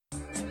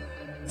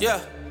Yeah.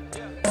 Win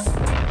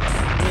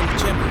the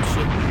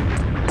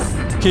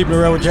championship. Keeping it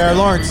real with Jared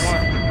Lawrence.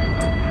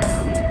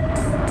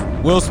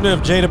 Will Smith,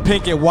 Jada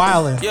Pinkett,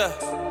 Wildin'. Yeah.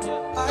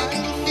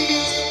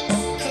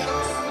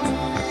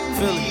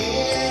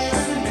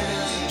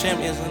 Philly.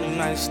 Champions of the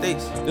United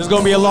States. This is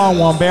gonna be a long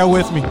one, bear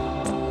with me.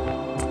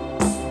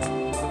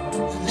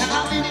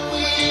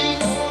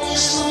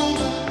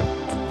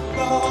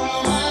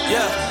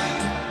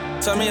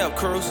 Yeah. Turn me up,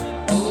 Cruz.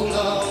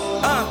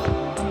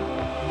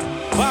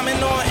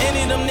 Bombing on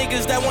any of them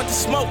niggas that want to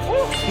smoke.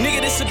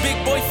 Nigga, this a big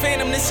boy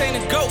phantom, this ain't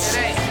a ghost.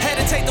 Had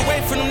to take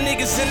away from them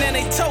niggas and then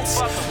they toast.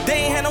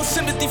 They ain't had no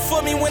sympathy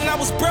for me when I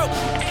was broke.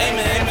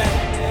 Amen,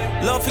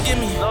 amen. Lord forgive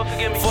me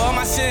for all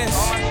my sins.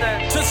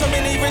 Took so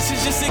many risks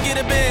just to get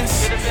a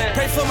Benz.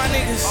 Pray for my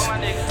niggas,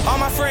 all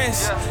my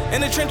friends.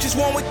 In the trenches,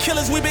 one with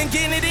killers, we been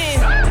getting it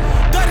in.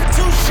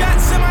 32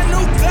 shots in my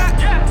new Glock.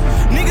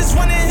 Niggas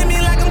wanna hit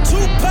me like I'm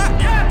Tupac.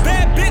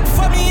 Bad bitch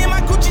for me in my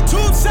Gucci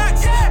tube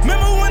socks.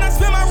 Remember when I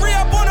spent my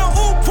re-up on a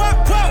ooh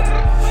pop pop?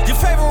 Your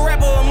favorite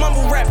rapper, a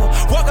mumble rapper.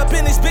 Walk up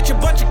in this bitch, a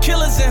bunch of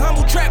killers and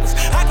humble trappers.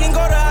 I can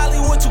go to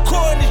Hollywood to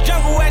core in this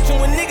jungle action.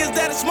 When niggas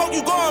that'll smoke,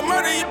 you go and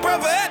murder your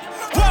brother.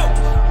 Whoa,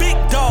 big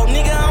dog,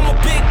 nigga, I'm a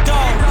big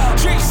dog.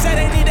 Tricks said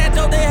they need that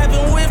dough, they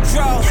having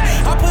withdrawals.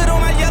 I put on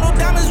my yellow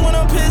diamonds when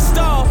I'm pissed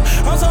off.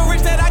 I'm so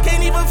rich that I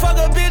can't even fuck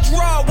a bitch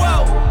raw.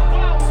 Whoa.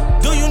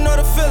 Do you know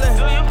the feeling?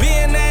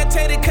 Being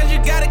agitated cause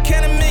you got a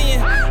can of million.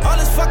 All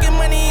this fucking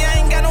money,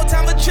 I ain't got no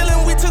time for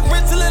chillin'. We took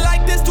risks to live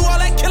like this, do all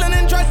that killing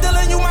and drug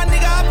dealing. You my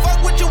nigga, I fuck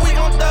with you, we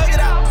gon' thug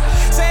it out.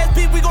 Say it's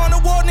beef, we going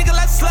to war, nigga,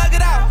 let's slug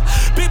it out.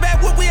 Big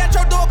bad whoop, we at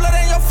your door, blood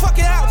in your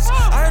fucking house.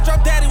 I heard your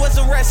daddy was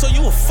a rat, so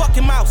you a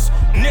fucking mouse,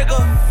 nigga.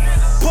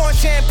 Pouring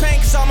champagne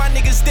cause all my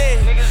niggas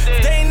dead.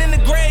 If they ain't in the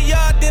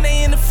graveyard, then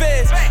they in the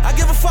feds. I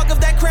give a fuck if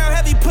that crown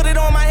heavy, put it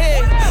on my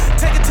head.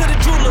 Take it to the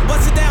jeweler,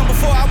 bust it down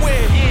before I wear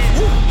it.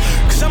 Woo.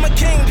 Cause I'm a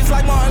king just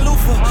like Martin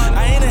Luther.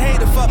 I ain't a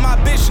hater, fuck my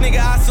bitch, nigga,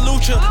 I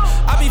salute ya.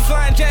 I be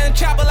flying jet and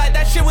chopper like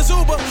that shit was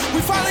Uber. We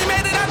finally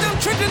made it out them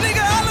trenches,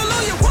 nigga,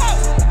 hallelujah. Whoa.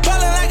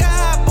 Ballin' like a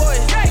hot boy.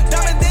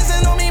 Diamond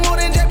dancing on me more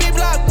than JB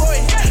Block, boy.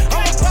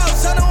 I'm a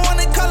boss, I don't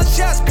wanna call the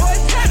shots, boy.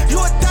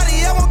 You a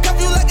thotty, I won't cuff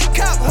you like a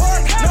cop,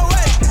 whore. No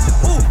way.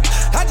 Ooh,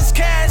 I just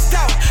cashed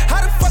out. How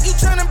the fuck you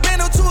turn a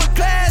bando to a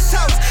glass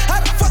house?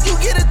 How the fuck you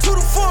get it to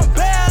the floor and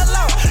bail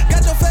out?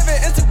 Got your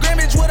favorite Instagram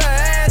bitch with her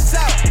ass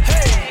out.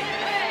 Hey.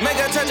 Make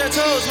her touch her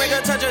toes, make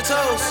her touch her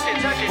toes.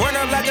 Run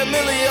up like a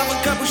milli off a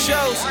couple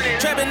shows.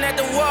 Trapping at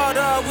the wall,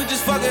 dog, we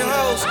just fucking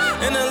hoes.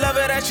 And the love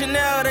it at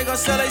Chanel, they gon'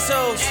 sell they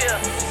souls.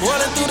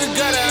 Rolling through the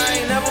gutter,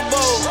 I ain't never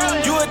bold.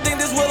 You would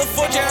think this Wheel of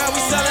Fortune, how we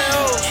selling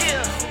hoes.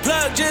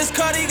 Plug just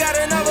caught, he got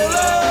another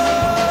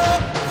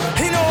load.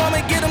 He know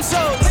I'ma get him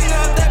sold. Lean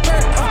up that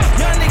bird.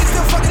 Young niggas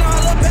still fucking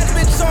all the best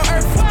bitches on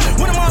earth.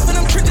 When I'm off in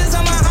them trenches,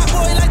 I'm a hot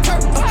boy like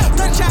turf.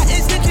 Gunshot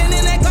is stitching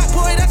in that Glock,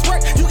 boy, that's work.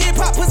 You get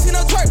pop, pussy,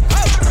 no twerk.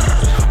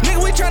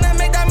 Nigga, we tryna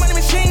make that money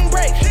machine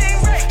break.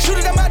 Shoot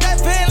it about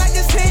that van like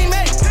his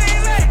teammate.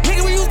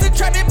 Nigga, we used to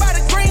trap it by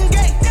the green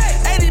gate.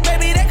 80,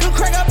 baby, that could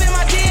crack up in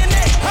my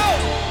DNA.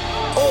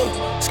 Oh,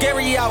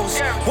 scary hours.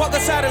 Walk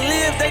outside and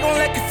live, they gon'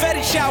 let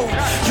confetti shower.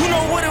 You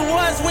know what it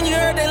was when you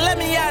heard they let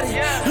me out of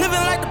here.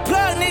 Living like the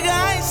plug, nigga,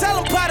 I ain't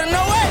selling powder,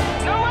 no way.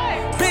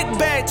 Big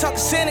bag,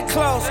 talking Santa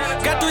Claus.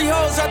 Got 3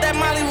 hoes out that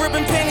Molly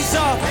ripping panties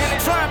off.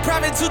 Flying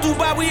private to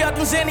Dubai, we up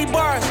them Zanny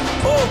bars.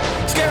 Oh,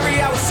 scary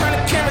hours, turn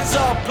the cameras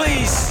off,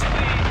 please.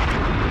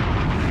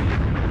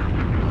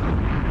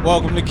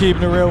 Welcome to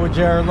Keeping It Real with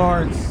Jared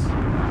Lawrence.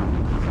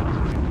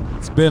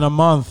 It's been a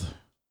month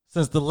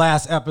since the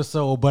last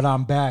episode, but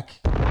I'm back.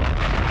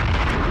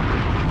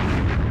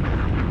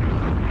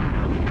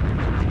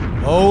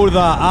 Oh, the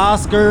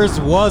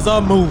Oscars was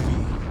a movie.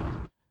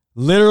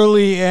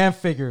 Literally and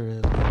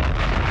figuratively.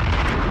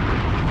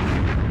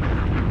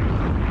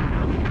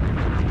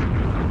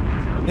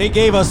 They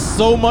gave us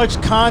so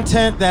much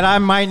content that I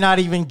might not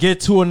even get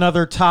to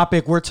another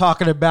topic. We're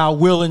talking about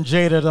Will and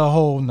Jada the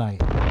whole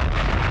night.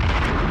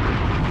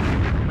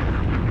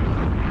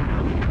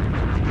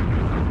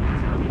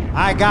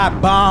 I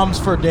got bombs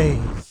for days.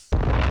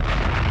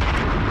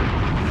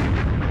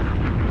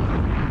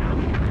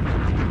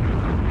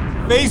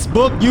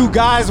 Facebook, you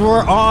guys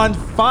were on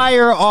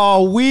fire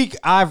all week.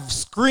 I've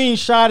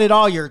screenshotted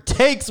all your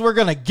takes. We're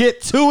going to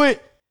get to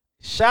it.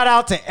 Shout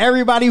out to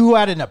everybody who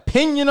had an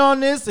opinion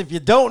on this. If you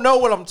don't know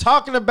what I'm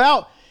talking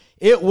about,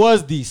 it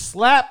was the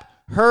slap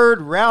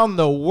heard round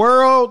the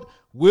world.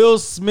 Will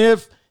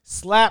Smith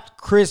slapped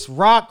Chris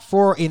Rock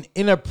for an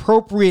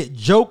inappropriate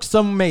joke.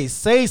 Some may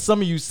say,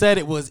 some of you said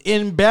it was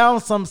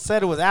inbound. Some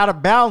said it was out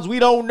of bounds. We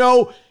don't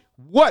know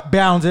what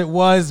bounds it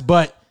was,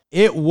 but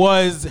it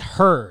was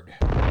heard.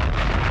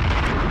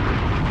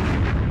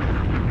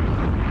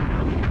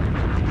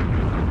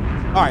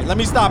 All right, let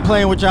me stop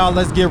playing with y'all.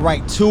 Let's get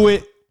right to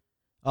it.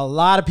 A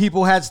lot of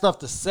people had stuff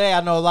to say. I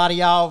know a lot of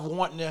y'all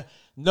wanting to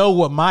know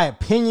what my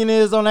opinion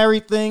is on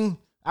everything.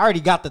 I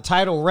already got the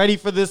title ready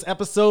for this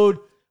episode.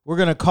 We're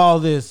going to call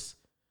this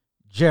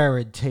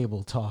Jared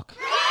Table Talk.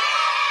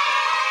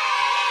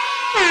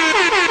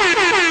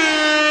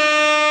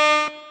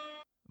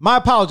 My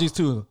apologies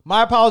too.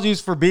 My apologies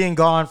for being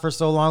gone for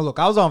so long. Look,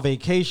 I was on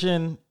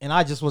vacation and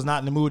I just was not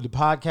in the mood to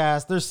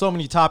podcast. There's so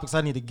many topics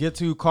I need to get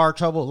to, car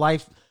trouble,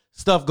 life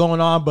stuff going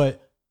on,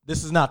 but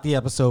this is not the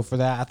episode for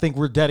that. I think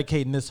we're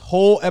dedicating this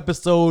whole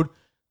episode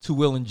to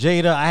Will and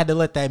Jada. I had to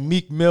let that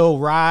Meek Mill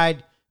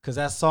ride because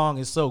that song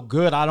is so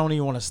good. I don't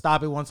even want to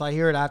stop it once I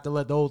hear it. I have to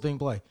let the whole thing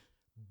play.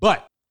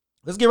 But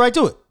let's get right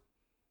to it.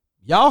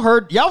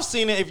 Y'all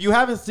seen it. If you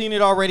haven't seen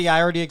it already,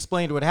 I already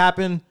explained what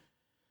happened.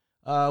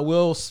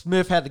 Will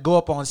Smith had to go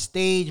up on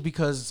stage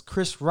because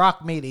Chris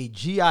Rock made a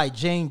G.I.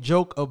 Jane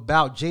joke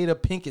about Jada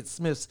Pinkett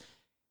Smith's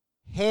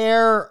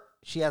hair.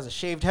 She has a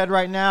shaved head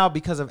right now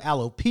because of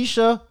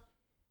alopecia.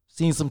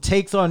 Seen some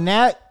takes on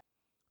that.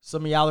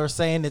 Some of y'all are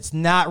saying it's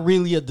not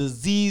really a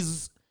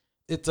disease.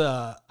 It's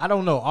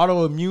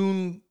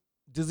autoimmune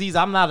disease.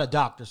 I'm not a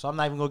doctor, so I'm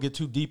not even gonna get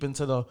too deep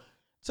into the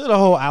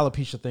whole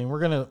alopecia thing.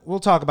 We'll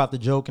talk about the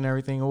joke and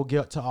everything. And we'll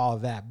get to all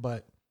of that.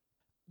 But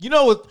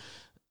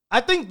I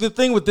think the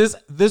thing with this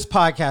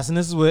podcast, and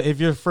this is what, if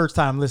you're first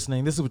time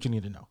listening, this is what you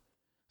need to know.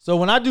 So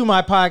when I do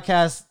my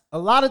podcast, a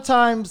lot of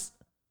times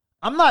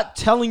I'm not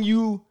telling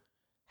you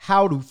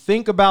how to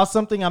think about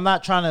something. I'm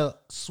not trying to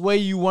sway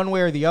you one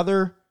way or the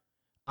other.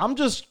 I'm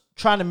just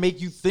trying to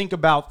make you think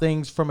about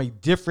things from a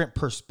different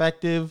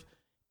perspective,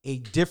 a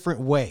different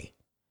way.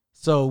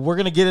 So we're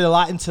going to get a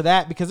lot into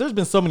that because there's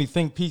been so many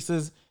think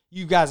pieces.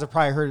 You guys have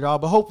probably heard it all,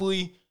 but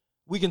hopefully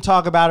we can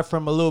talk about it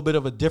from a little bit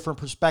of a different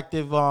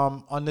perspective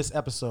on this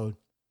episode.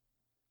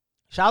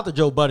 Shout out to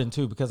Joe Budden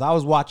too, because I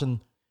was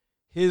watching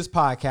his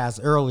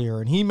podcast earlier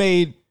and he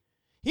made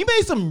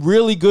some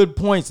really good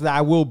points that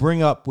I will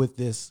bring up with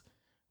this.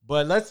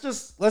 But let's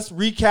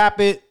recap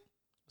it.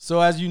 So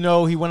as you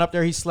know, he went up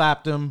there, he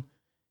slapped him,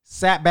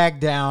 sat back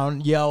down,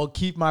 yelled,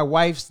 "Keep my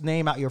wife's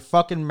name out your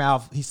fucking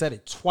mouth." He said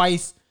it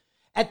twice.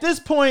 At this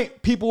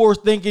point, people were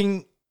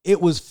thinking it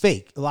was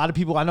fake. A lot of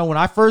people, I know when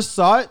I first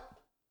saw it,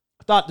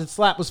 I thought the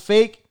slap was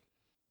fake.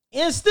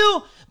 And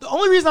still, the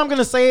only reason I'm going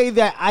to say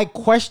that I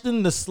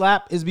question the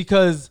slap is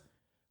because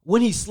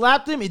when he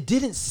slapped him, it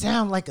didn't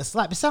sound like a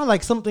slap. It sounded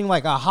like something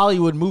like a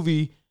Hollywood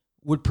movie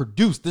would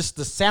produce. This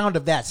the sound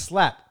of that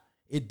slap.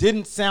 It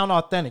didn't sound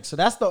authentic. So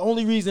that's the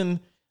only reason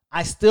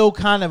I still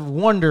kind of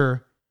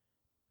wonder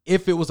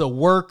if it was a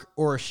work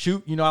or a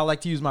shoot. You know, I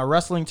like to use my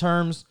wrestling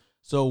terms.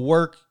 So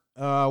work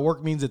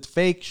means it's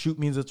fake. Shoot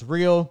means it's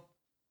real.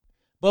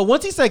 But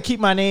once he said, "Keep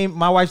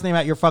my wife's name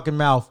out your fucking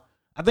mouth,"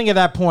 I think at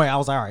that point I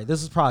was like, all right,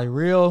 this is probably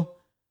real.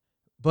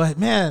 But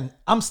man,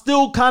 I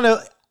still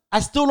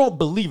don't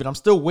believe it. I'm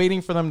still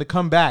waiting for them to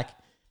come back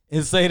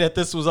and say that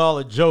this was all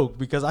a joke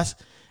because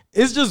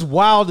it's just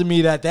wild to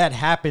me that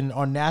happened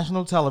on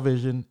national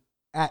television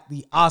at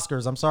the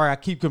Oscars. I'm sorry, I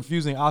keep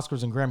confusing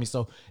Oscars and Grammys.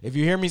 So if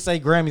you hear me say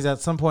Grammys at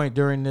some point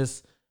during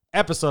this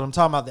episode, I'm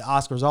talking about the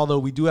Oscars, although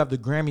we do have the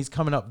Grammys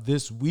coming up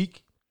this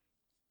week.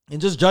 And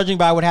just judging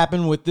by what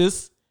happened with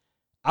this,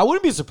 I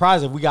wouldn't be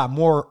surprised if we got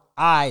more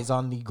eyes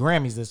on the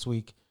Grammys this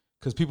week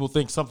because people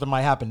think something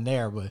might happen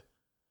there. But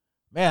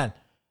man,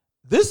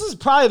 this is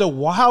probably the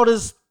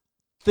wildest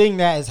thing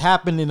that has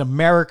happened in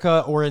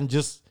America or in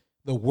just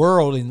the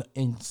world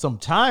in some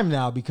time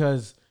now,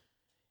 because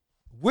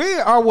we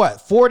are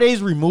 4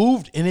 days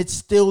removed and it's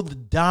still the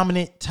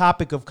dominant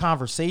topic of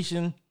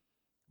conversation.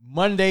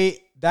 Monday,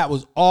 that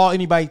was all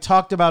anybody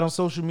talked about on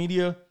social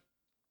media.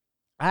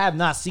 I have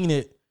not seen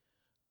it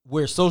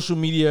where social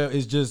media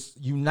is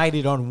just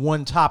united on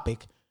one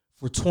topic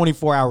for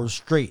 24 hours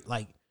straight.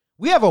 Like,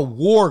 we have a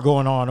war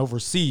going on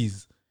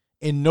overseas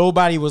and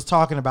nobody was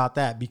talking about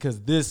that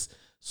because this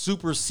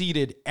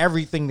superseded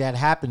everything that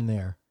happened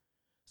there.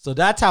 So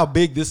that's how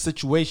big this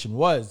situation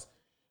was.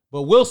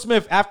 But Will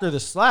Smith, after the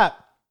slap,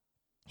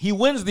 he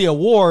wins the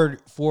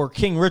award for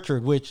King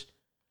Richard, which,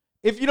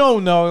 if you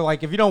don't know,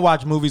 like if you don't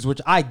watch movies,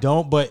 which I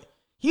don't, but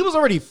he was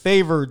already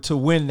favored to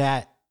win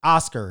that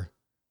Oscar.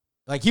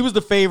 Like, he was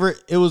the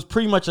favorite. It was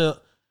pretty much a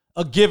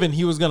given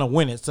he was going to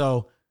win it.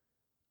 So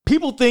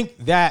people think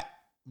that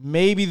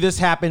maybe this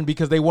happened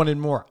because they wanted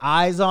more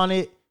eyes on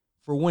it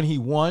for when he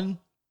won.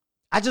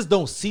 I just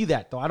don't see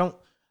that, though.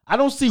 I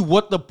don't see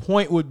what the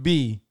point would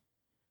be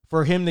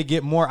for him to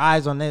get more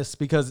eyes on this,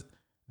 because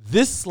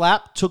this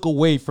slap took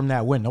away from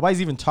that win.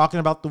 Nobody's even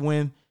talking about the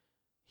win.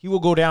 He will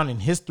go down in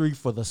history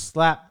for the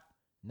slap,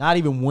 not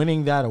even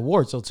winning that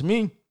award. So to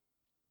me,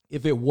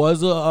 if it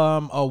was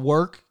a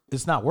work,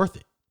 it's not worth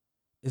it.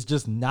 It's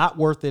just not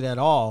worth it at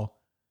all.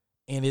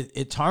 And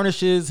it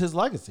tarnishes his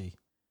legacy.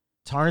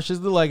 Tarnishes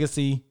the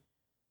legacy.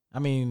 I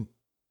mean,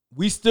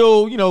 we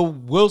still,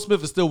 Will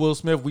Smith is still Will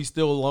Smith. We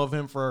still love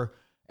him for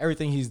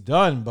everything he's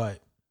done, but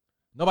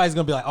nobody's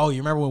going to be like, "Oh,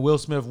 you remember when Will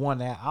Smith won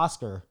that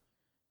Oscar?"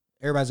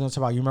 Everybody's going to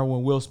talk about, "You remember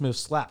when Will Smith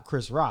slapped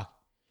Chris Rock?"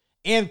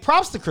 And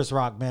props to Chris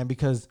Rock, man,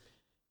 because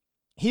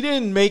he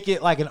didn't make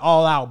it like an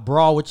all-out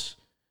brawl, which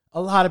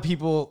a lot of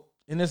people,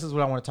 and this is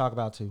what I want to talk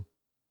about too.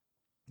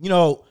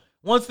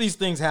 Once these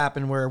things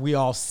happen where we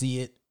all see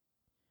it,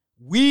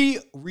 we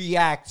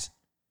react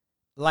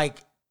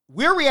like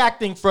we're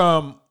reacting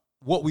from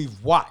what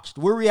we've watched.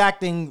 We're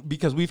reacting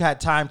because we've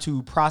had time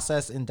to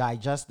process and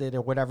digest it,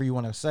 or whatever you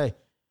want to say.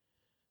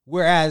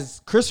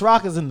 Whereas Chris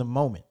Rock is in the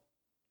moment.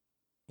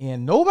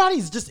 And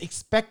nobody's just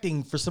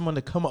expecting for someone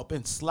to come up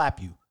and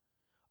slap you.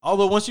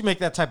 Although once you make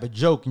that type of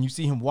joke and you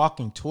see him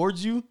walking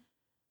towards you,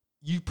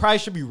 you probably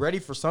should be ready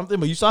for something.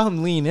 But you saw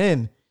him lean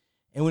in.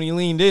 And when he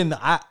leaned in,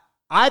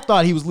 I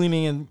thought he was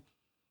leaning in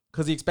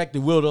because he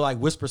expected Will to like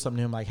whisper something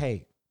to him like,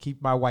 hey,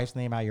 keep my wife's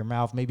name out of your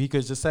mouth. Maybe he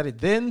could have just said it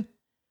then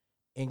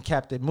and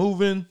kept it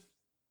moving.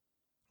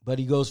 But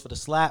he goes for the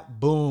slap.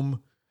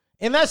 Boom.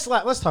 And that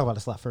slap, let's talk about the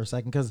slap for a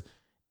second because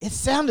it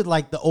sounded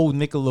like the old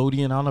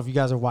Nickelodeon. I don't know if you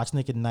guys ever watched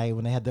Nick at Night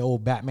when they had the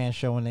old Batman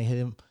show and they hit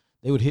him.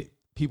 They would hit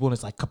people and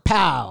it's like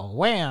kapow,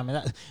 wham.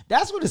 And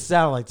that's what it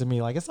sounded like to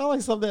me. Like it sounded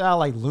like something out of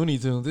like Looney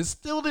Tunes. It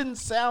still didn't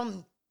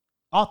sound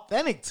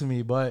authentic to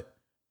me, but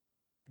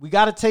we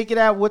got to take it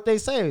at what they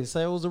say. They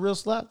say it was a real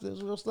slap. It was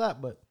a real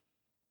slap. But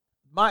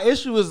my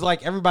issue is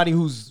like everybody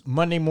who's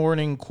Monday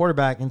morning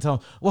quarterback and tell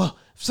them, well,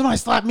 if somebody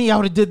slapped me, I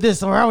would have did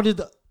this or I would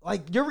have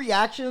like your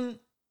reaction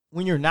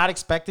when you're not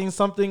expecting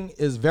something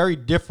is very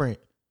different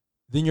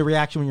than your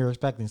reaction when you're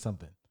expecting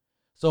something.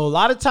 So a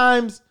lot of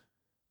times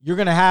you're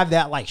going to have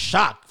that like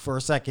shock for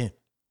a second.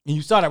 And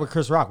you saw that with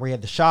Chris Rock where he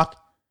had the shock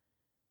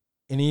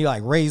and he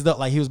like raised up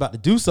like he was about to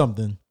do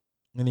something. And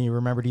then he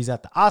remembered he's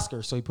at the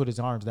Oscars. So he put his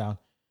arms down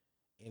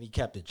and he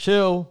kept it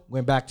chill,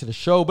 went back to the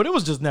show, but it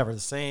was just never the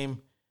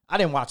same. I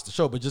didn't watch the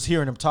show, but just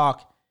hearing him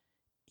talk,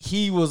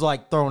 he was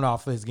like thrown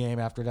off his game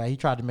after that. He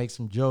tried to make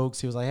some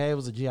jokes. He was like, hey, it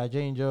was a G.I.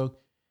 Jane joke.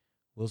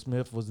 Will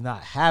Smith was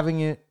not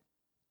having it.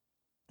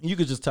 You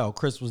could just tell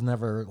Chris was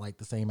never like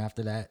the same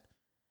after that.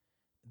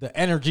 The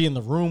energy in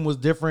the room was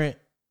different.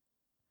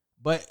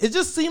 But it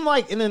just seemed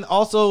like, and then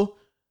also,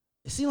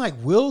 it seemed like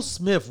Will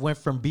Smith went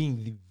from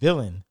being the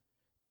villain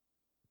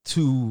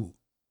to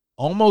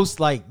almost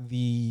like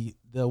the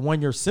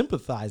one you're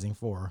sympathizing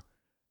for.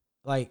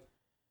 Like,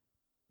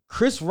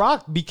 Chris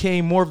Rock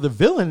became more of the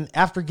villain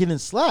after getting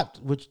slapped,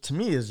 which to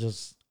me is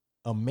just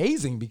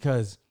amazing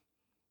because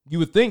you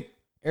would think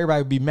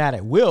everybody would be mad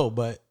at Will,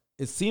 but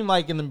it seemed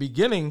like in the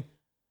beginning,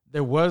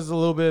 there was a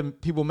little bit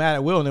of people mad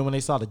at Will, and then when they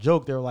saw the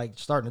joke, they were like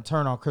starting to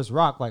turn on Chris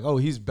Rock, like, oh,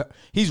 he's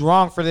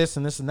wrong for this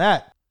and this and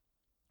that.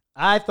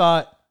 I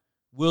thought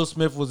Will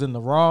Smith was in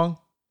the wrong.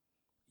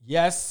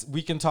 Yes,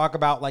 we can talk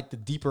about like the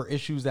deeper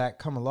issues that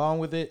come along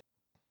with it,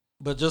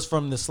 but just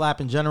from the slap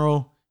in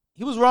general,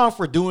 he was wrong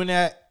for doing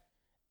that.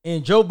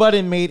 And Joe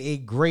Budden made a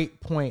great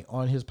point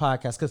on his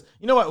podcast because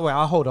you know what? Well,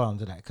 I'll hold on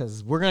to that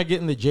because we're gonna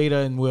get into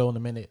Jada and Will in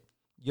a minute,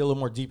 get a little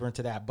more deeper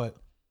into that, but.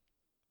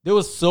 There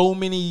was so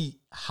many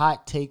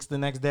hot takes the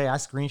next day. I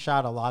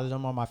screenshot a lot of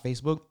them on my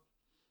Facebook.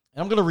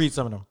 And I'm going to read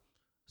some of them.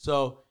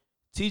 So,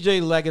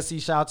 TJ Legacy,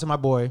 shout out to my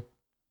boy.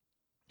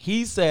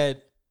 He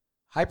said,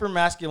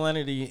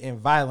 hypermasculinity and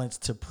violence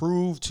to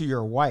prove to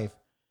your wife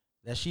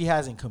that she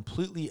hasn't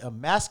completely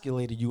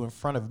emasculated you in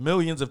front of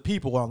millions of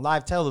people on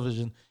live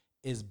television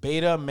is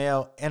beta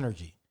male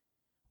energy.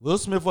 Will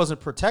Smith wasn't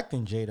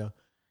protecting Jada.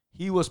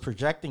 He was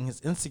projecting his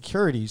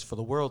insecurities for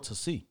the world to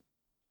see.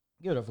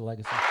 Give it up for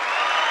Legacy.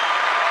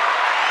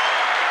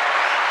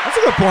 That's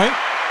a good point.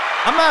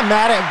 I'm not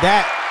mad at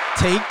that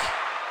take.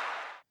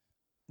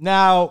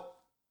 Now,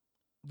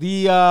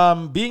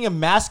 the being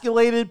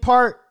emasculated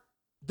part,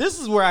 this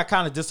is where I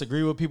kind of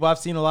disagree with people. I've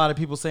seen a lot of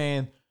people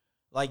saying,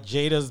 like,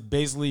 Jada's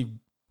basically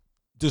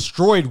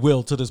destroyed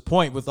Will to this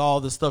point with all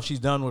the stuff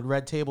she's done with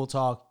Red Table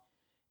Talk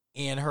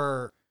and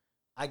her,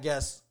 I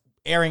guess,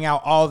 airing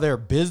out all their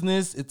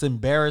business. It's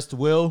embarrassed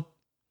Will.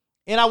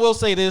 And I will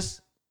say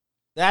this,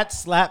 that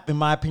slap, in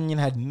my opinion,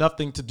 had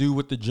nothing to do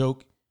with the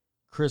joke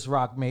Chris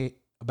Rock made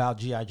about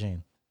G.I.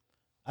 Jane.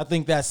 I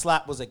think that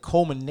slap was a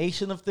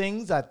culmination of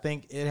things. I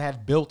think it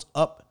had built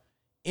up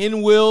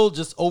in Will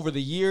just over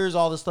the years,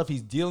 all the stuff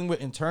he's dealing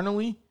with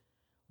internally.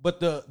 But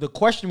the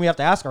question we have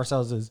to ask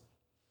ourselves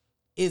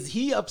is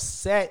he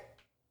upset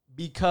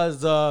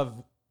because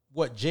of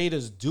what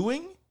Jada's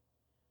doing?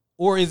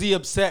 Or is he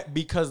upset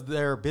because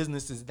their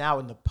business is now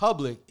in the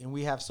public and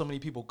we have so many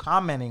people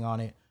commenting on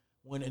it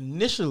when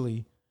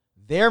initially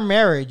their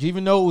marriage,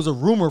 even though it was a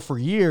rumor for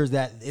years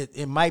that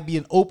it might be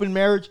an open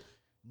marriage,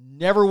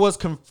 never was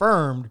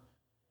confirmed.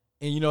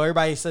 And, you know,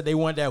 everybody said they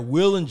wanted that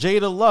Will and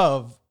Jada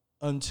love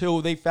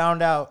until they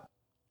found out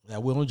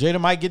that Will and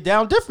Jada might get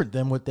down different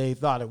than what they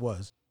thought it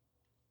was.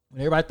 When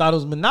everybody thought it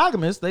was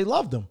monogamous, they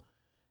loved them.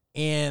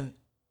 And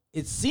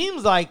it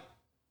seems like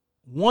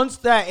once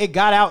that it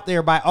got out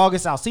there by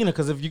August Alsina,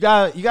 because if you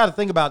got to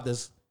think about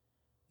this,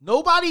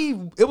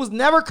 it was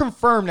never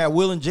confirmed that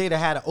Will and Jada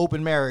had an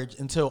open marriage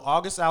until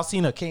August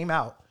Alsina came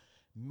out,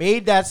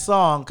 made that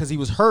song because he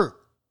was hurt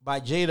by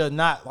Jada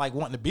not like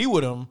wanting to be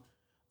with him,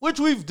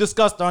 which we've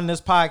discussed on this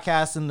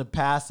podcast in the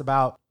past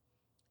about,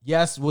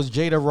 yes, was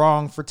Jada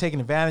wrong for taking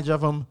advantage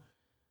of him?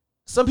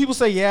 Some people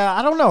say, yeah,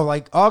 I don't know.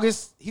 Like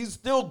August, he's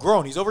still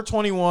grown. He's over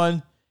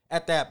 21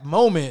 at that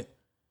moment.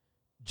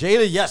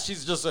 Jada, yes,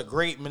 she's just a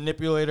great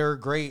manipulator,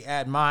 great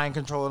at mind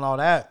control and all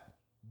that.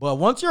 But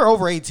once you're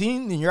over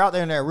 18 and you're out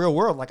there in that real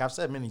world, like I've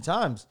said many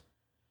times,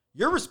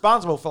 you're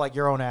responsible for like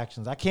your own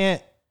actions. I'm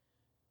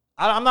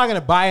not going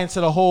to buy into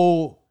the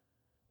whole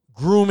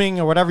grooming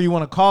or whatever you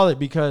want to call it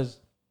because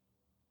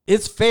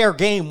it's fair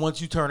game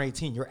once you turn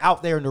 18. You're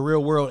out there in the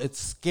real world. It's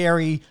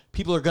scary.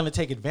 People are going to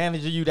take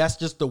advantage of you. That's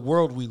just the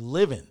world we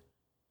live in.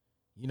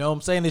 You know what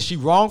I'm saying? Is she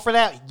wrong for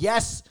that?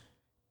 Yes,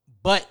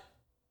 but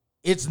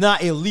it's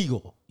not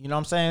illegal. You know what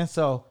I'm saying?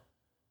 So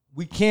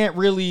we can't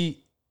really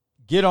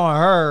get on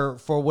her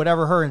for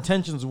whatever her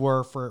intentions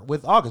were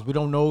with August. We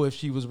don't know if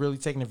she was really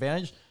taking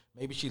advantage.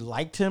 Maybe she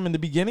liked him in the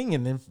beginning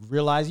and then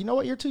realized, you know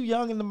what, you're too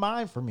young in the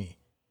mind for me.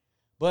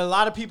 But a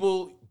lot of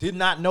people did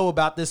not know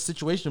about this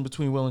situation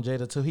between Will and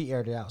Jada until he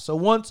aired it out. So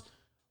once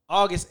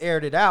August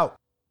aired it out,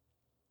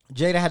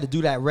 Jada had to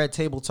do that Red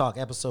Table Talk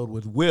episode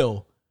with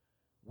Will,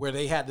 where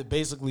they had to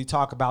basically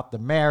talk about the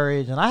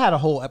marriage. And I had a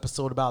whole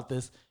episode about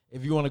this.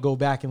 If you want to go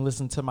back and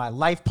listen to my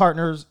Life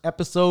Partners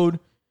episode,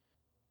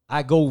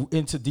 I go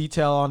into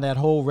detail on that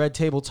whole Red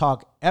Table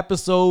Talk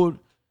episode.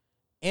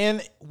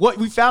 And what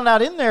we found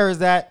out in there is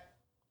that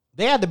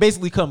they had to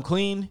basically come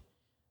clean,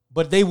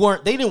 but they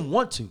didn't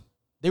want to.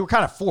 They were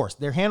kind of forced.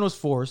 Their hand was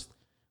forced,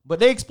 but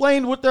they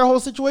explained what their whole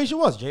situation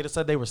was. Jada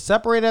said they were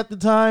separated at the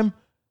time.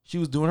 She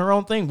was doing her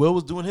own thing. Will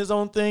was doing his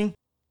own thing.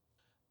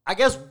 I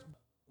guess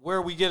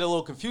where we get a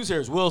little confused here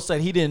is Will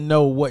said he didn't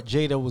know what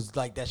Jada was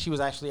like, that she was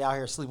actually out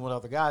here sleeping with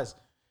other guys.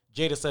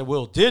 Jada said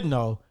Will did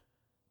know.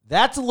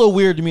 That's a little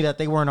weird to me that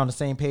they weren't on the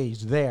same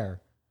page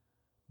there.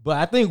 But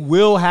I think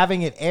Will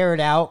having it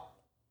aired out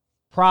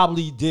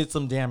probably did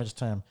some damage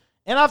to him.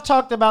 And I've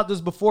talked about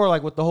this before,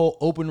 like with the whole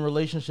open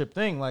relationship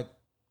thing. Like,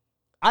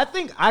 I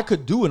think I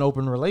could do an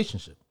open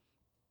relationship.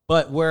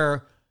 But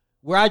where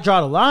I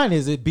draw the line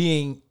is it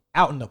being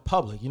out in the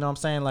public. You know what I'm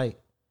saying? Like,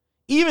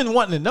 even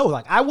wanting to know,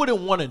 like, I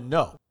wouldn't want to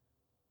know.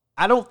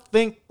 I don't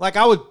think, like,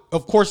 I would,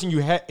 of course, in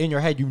your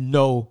head, you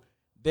know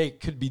they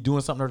could be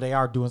doing something or they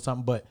are doing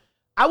something, but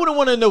I wouldn't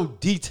want to know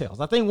details.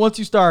 I think once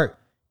you start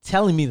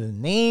telling me the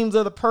names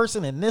of the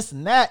person and this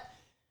and that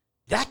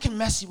can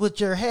mess with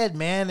your head,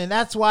 man. And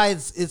that's why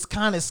it's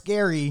kind of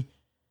scary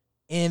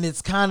and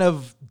it's kind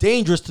of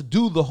dangerous to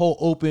do the whole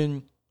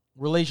open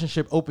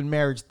relationship, open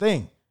marriage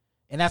thing.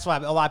 And that's why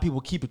a lot of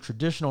people keep it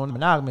traditional and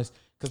monogamous,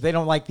 because they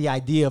don't like the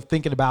idea of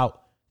thinking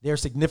about their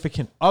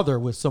significant other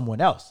with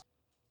someone else.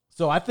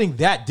 So I think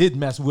that did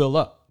mess Will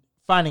up,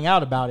 finding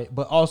out about it,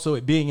 but also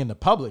it being in the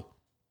public.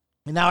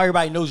 And now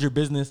everybody knows your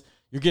business.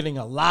 You're getting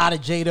a lot of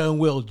Jada and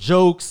Will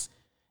jokes,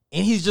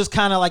 and he's just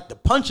kind of like the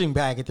punching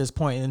bag at this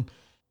point. And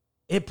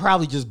it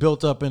probably just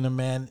built up in him,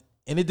 man.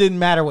 And it didn't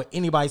matter what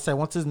anybody said.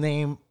 Once his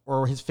name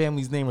or his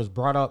family's name was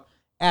brought up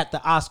at the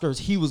Oscars,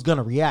 he was going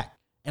to react.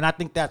 And I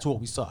think that's what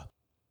we saw.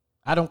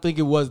 I don't think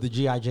it was the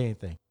G.I. Jane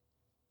thing.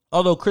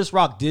 Although Chris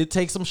Rock did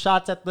take some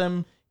shots at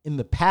them in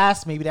the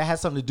past. Maybe that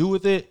has something to do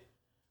with it.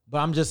 But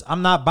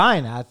I'm not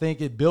buying it. I think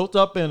it built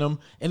up in him.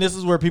 And this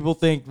is where people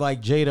think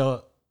like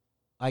Jada,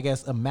 I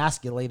guess,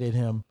 emasculated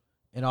him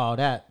and all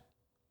that.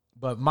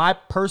 But my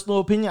personal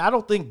opinion, I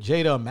don't think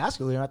Jada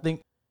emasculated him. I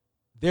think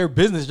their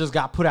business just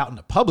got put out in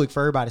the public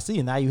for everybody to see.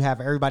 And now you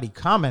have everybody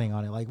commenting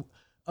on it. Like,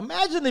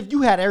 imagine if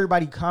you had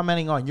everybody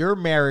commenting on your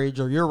marriage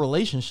or your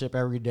relationship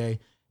every day,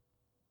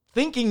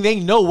 thinking they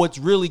know what's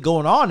really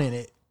going on in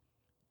it.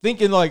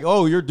 Thinking like,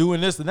 oh, you're doing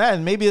this and that.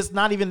 And maybe it's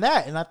not even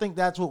that. And I think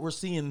that's what we're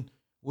seeing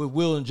with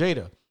Will and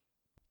Jada.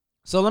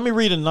 So let me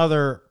read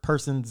another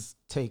person's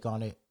take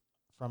on it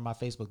from my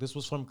Facebook. This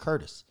was from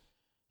Curtis.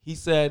 He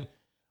said,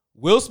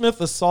 Will Smith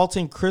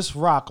assaulting Chris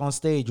Rock on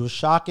stage was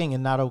shocking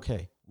and not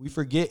okay. We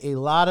forget a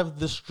lot of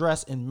the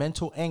stress and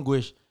mental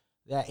anguish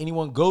that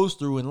anyone goes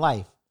through in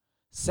life.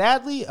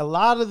 Sadly, a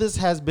lot of this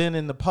has been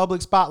in the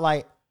public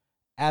spotlight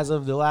as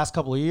of the last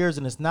couple of years,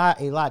 and it's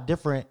not a lot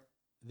different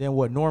than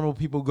what normal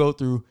people go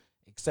through,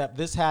 except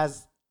this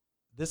has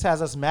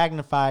us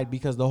magnified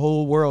because the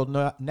whole world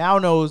now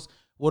knows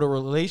what a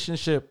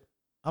relationship,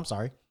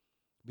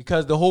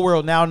 because the whole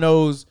world now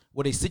knows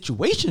what a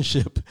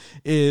situationship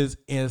is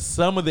and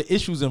some of the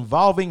issues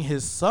involving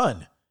his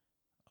son.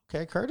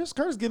 Okay, Curtis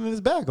getting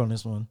his bag on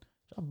this one.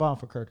 Drop a bomb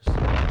for Curtis.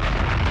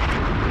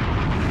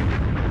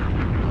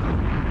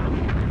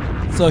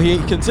 So he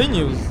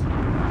continues.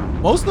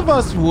 Most of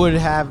us would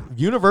have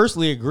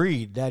universally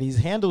agreed that he's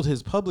handled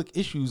his public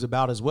issues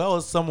about as well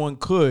as someone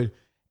could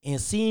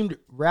and seemed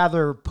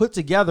rather put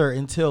together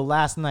until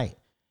last night.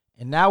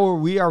 And now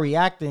we are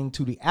reacting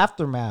to the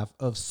aftermath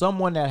of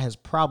someone that has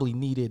probably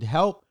needed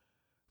help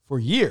for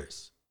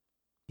years.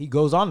 He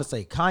goes on to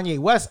say, Kanye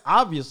West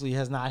obviously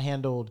has not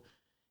handled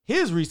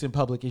his recent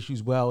public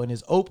issues well and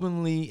is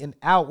openly and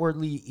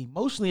outwardly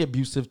emotionally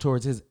abusive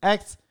towards his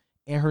ex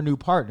and her new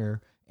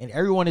partner. And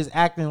everyone is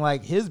acting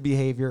like his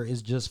behavior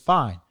is just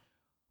fine,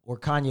 or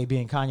Kanye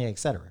being Kanye,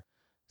 etc.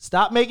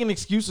 Stop making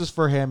excuses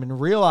for him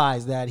and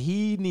realize that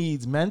he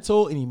needs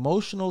mental and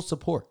emotional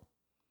support.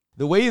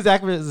 The way he's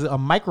acting is a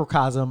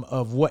microcosm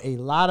of what a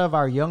lot of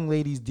our young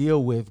ladies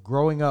deal with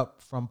growing up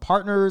from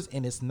partners,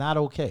 and it's not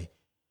okay.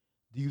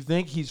 Do you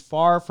think he's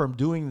far from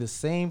doing the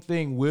same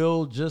thing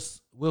Will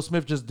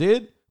Smith just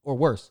did, or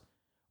worse,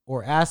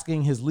 or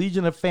asking his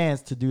legion of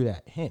fans to do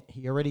that? Hint,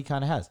 he already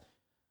kind of has.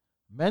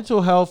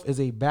 Mental health is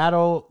a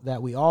battle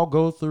that we all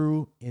go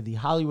through, and the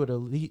Hollywood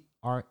elite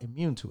aren't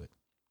immune to it.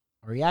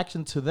 Our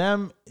reaction to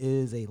them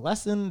is a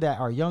lesson that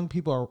our young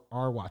people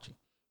are watching.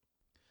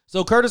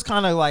 So Curtis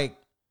kind of like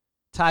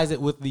ties it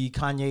with the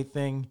Kanye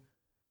thing.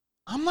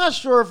 I'm not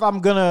sure if I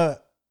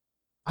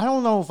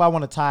don't know if I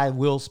want to tie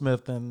Will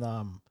Smith and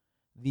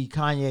the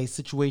Kanye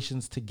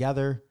situations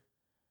together.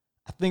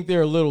 I think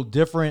they're a little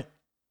different.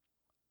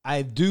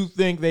 I do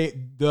think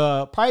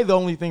probably the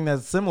only thing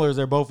that's similar is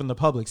they're both in the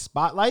public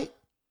spotlight,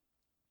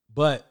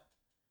 but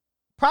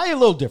probably a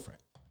little different.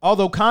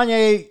 Although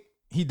Kanye,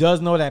 he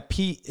does know that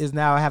Pete is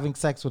now having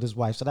sex with his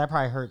wife, so that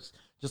probably hurts.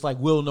 Just like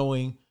Will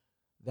knowing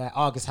that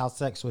August had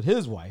sex with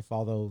his wife,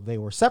 although they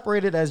were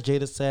separated, as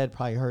Jada said,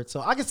 probably hurts.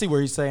 So I can see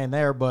where he's saying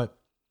there, but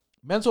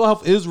mental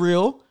health is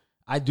real.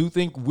 I do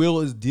think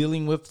Will is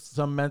dealing with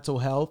some mental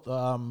health.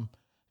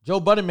 Joe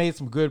Budden made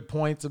some good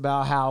points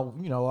about how,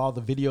 all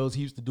the videos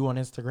he used to do on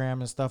Instagram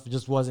and stuff, it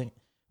just wasn't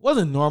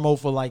normal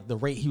for like the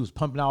rate he was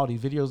pumping out all these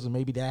videos, and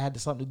maybe that had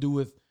something to do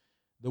with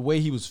the way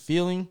he was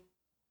feeling.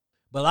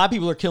 But a lot of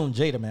people are killing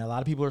Jada, man. A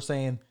lot of people are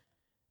saying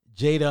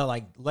Jada,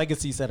 like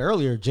Legacy said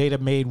earlier,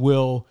 Jada made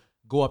Will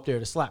go up there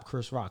to slap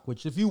Chris Rock,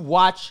 which if you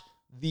watch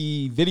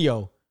the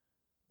video,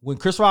 when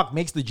Chris Rock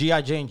makes the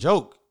G.I. Jane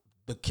joke,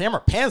 the camera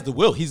pans to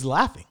Will. He's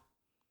laughing.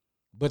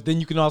 But then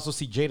you can also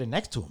see Jada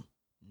next to him,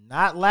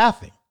 not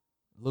laughing.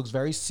 Looks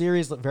very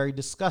serious, very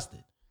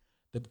disgusted.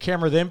 The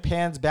camera then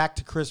pans back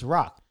to Chris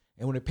Rock.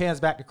 And when it pans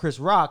back to Chris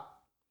Rock,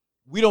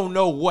 we don't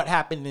know what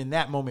happened in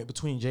that moment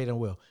between Jada and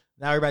Will.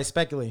 Now everybody's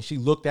speculating. She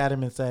looked at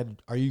him and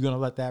said, are you going to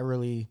let that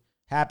really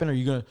happen? Are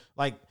you going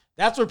to,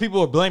 that's where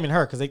people are blaming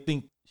her because they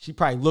think she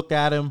probably looked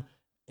at him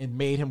and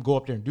made him go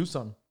up there and do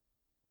something.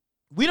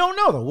 We don't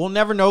know, though. We'll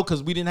never know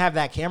because we didn't have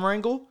that camera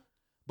angle.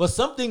 But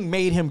something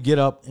made him get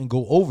up and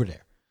go over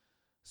there.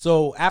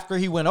 So after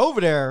he went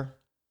over there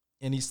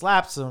and he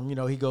slaps him,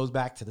 he goes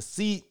back to the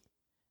seat.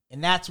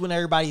 And that's when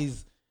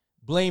everybody's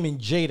blaming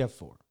Jada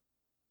for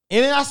it.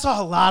 And then I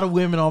saw a lot of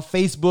women on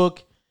Facebook.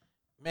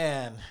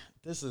 Man,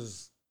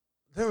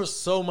 there was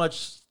so much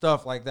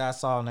stuff like that I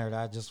saw in there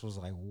that I just was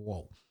like,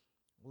 whoa.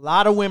 A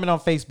lot of women on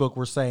Facebook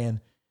were saying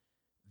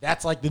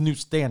that's like the new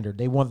standard.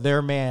 They want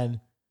their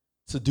man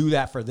to do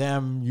that for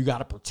them. You got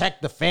to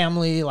protect the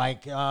family.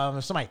 Like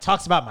if somebody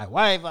talks about my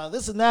wife,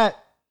 this and that.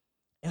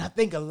 And I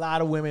think a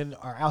lot of women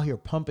are out here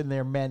pumping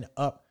their men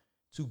up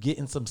to get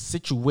in some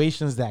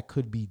situations that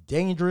could be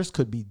dangerous,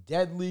 could be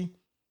deadly.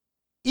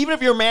 Even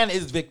if your man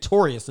is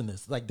victorious in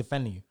this, like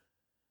defending you.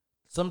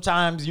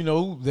 Sometimes,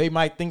 they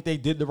might think they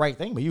did the right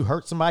thing, but you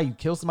hurt somebody, you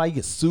kill somebody, you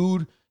get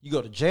sued, you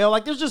go to jail.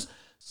 Like, there's just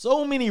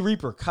so many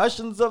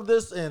repercussions of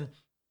this. And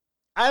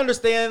I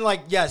understand,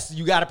 yes,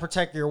 you got to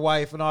protect your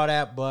wife and all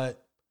that,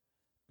 but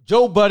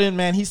Joe Budden,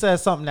 man, he said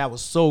something that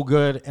was so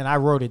good, and I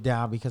wrote it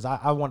down because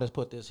I wanted to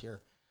put this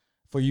here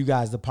for you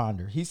guys to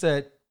ponder. He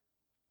said,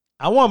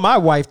 I want my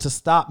wife to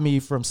stop me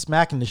from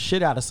smacking the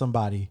shit out of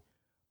somebody,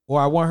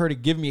 or I want her to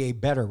give me a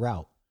better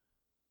route.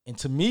 And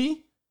to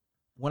me,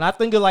 when I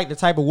think of the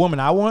type of woman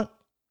I want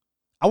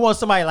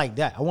somebody like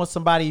that. I want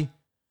somebody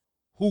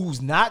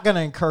who's not going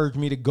to encourage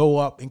me to go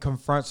up and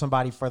confront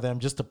somebody for them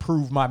just to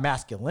prove my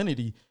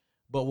masculinity,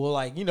 but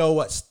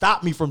will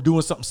stop me from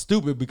doing something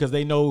stupid because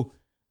they know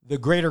the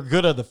greater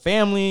good of the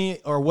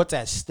family or what's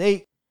at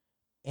stake.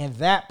 And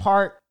that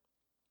part,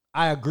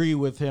 I agree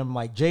with him.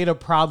 Jada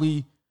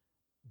probably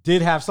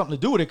did have something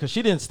to do with it because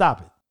she didn't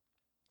stop it.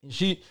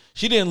 She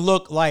didn't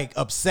look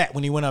upset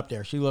when he went up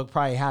there. She looked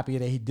probably happy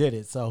that he did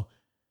it. So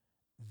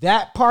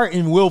that part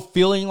in Will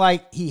feeling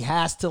like he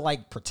has to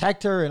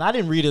protect her. And I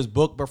didn't read his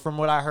book, but from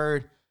what I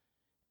heard,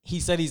 he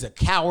said he's a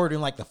coward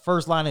in the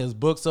first line of his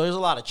book. So there's a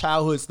lot of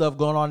childhood stuff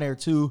going on there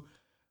too,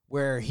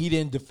 where he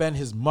didn't defend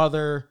his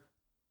mother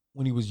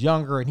when he was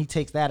younger and he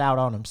takes that out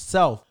on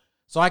himself.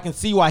 So I can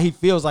see why he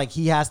feels like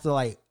he has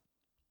to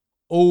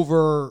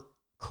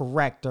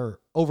overcorrect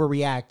or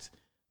overreact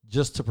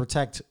just to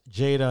protect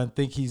Jada and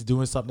think he's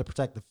doing something to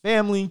protect the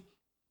family.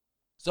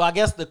 So I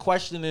guess the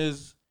question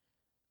is,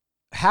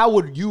 how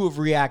would you have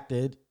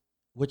reacted?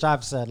 Which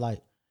I've said,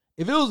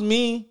 if it was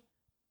me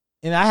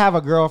and I have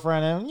a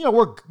girlfriend and,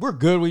 we're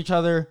good with each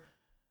other,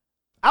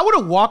 I would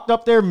have walked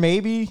up there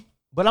maybe,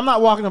 but I'm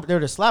not walking up there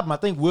to slap him. I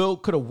think Will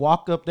could have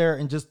walked up there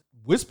and just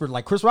whispered,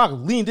 Chris Rock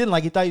leaned in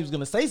he thought he was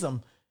going to say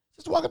something.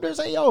 Just walk up there and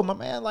say, yo, my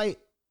man,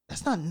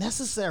 that's not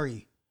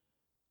necessary.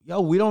 Yo,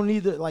 we don't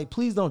need to,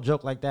 please don't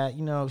joke like that.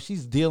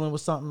 She's dealing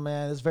with something,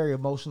 man. It's very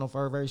emotional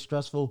for her, very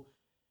stressful.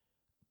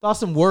 Thought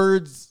some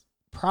words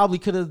probably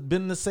could have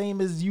been the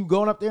same as you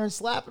going up there and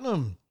slapping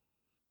him.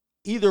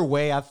 Either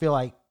way, I feel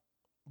like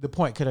the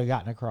point could have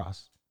gotten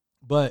across.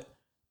 But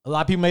a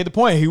lot of people made the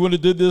point. He wouldn't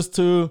have did this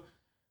to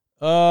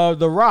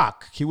The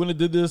Rock. He wouldn't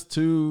have did this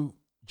to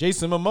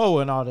Jason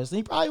Momoa and all this. And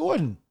he probably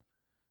wouldn't.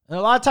 And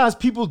a lot of times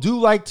people do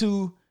like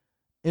to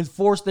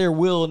enforce their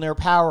will and their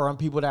power on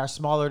people that are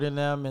smaller than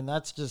them. And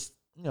that's just,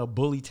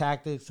 bully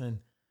tactics. And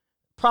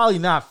probably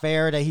not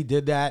fair that he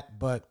did that.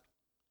 But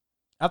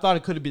I thought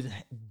it could have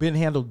been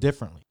handled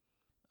differently.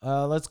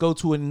 Let's go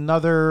to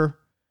another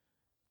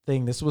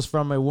thing. This was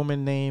from a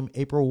woman named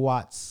April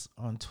Watts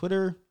on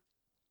Twitter.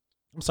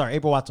 I'm sorry,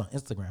 April Watts on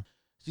Instagram.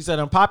 She said,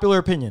 unpopular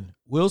opinion.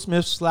 Will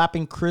Smith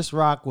slapping Chris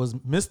Rock was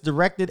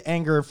misdirected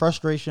anger and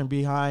frustration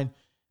behind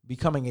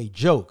becoming a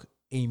joke,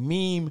 a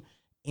meme,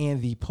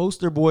 and the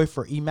poster boy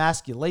for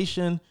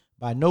emasculation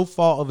by no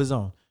fault of his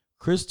own.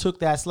 Chris took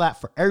that slap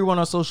for everyone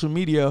on social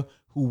media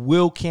who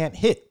Will can't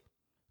hit.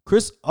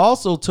 Chris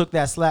also took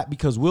that slap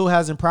because Will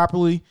hasn't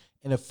properly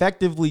and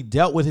effectively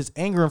dealt with his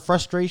anger and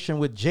frustration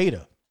with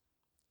Jada.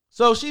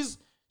 So she's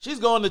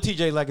going the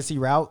TJ Legacy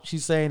route.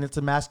 She's saying it's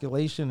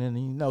emasculation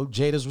and,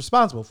 Jada's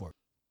responsible for it.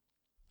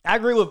 I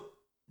agree with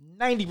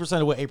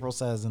 90% of what April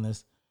says in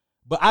this.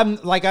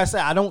 But like I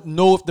said, I don't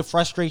know if the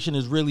frustration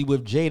is really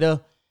with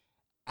Jada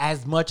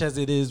as much as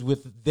it is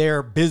with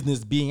their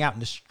business being out in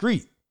the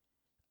street.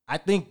 I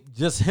think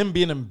just him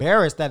being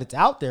embarrassed that it's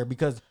out there,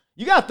 because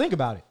you got to think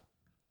about it.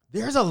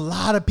 There's a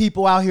lot of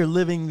people out here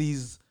living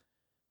these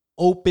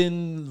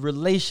open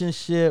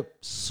relationship,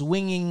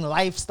 swinging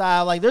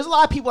lifestyle. Like, there's a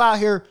lot of people out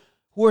here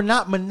who are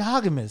not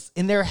monogamous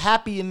and they're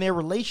happy in their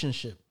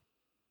relationship.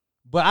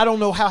 But I don't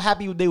know how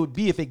happy they would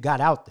be if it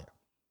got out there.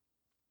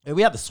 And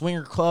we have the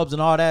swinger clubs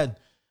and all that.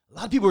 A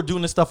lot of people are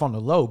doing this stuff on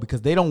the low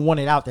because they don't want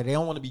it out there. They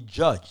don't want to be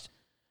judged.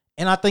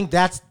 And I think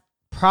that's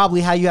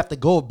probably how you have to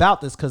go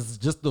about this, because it's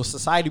just the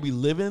society we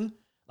live in.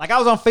 Like, I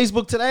was on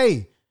Facebook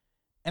today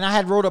and I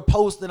had wrote a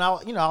post, and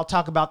I'll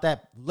talk about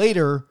that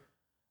later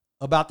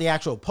about the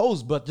actual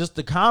post, but just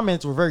the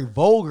comments were very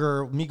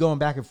vulgar, me going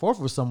back and forth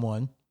with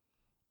someone.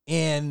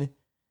 And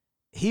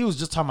he was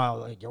just talking about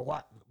like your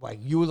wife, like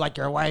you like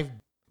your wife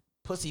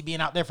pussy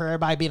being out there for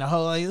everybody being a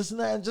hoe, like this and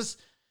that, and just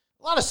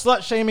a lot of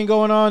slut shaming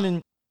going on.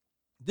 And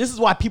this is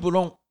why people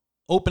don't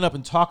open up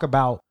and talk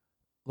about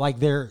like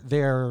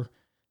their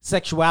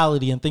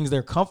sexuality and things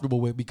they're comfortable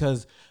with,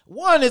 because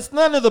one, it's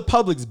none of the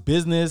public's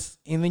business,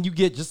 and then you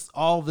get just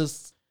all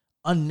this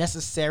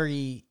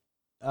unnecessary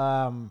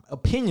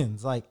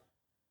opinions. Like,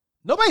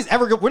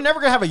 we're never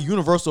gonna have a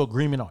universal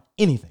agreement on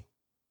anything.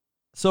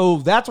 So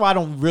that's why I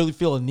don't really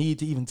feel a need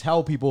to even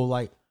tell people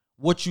like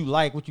what you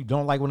like, what you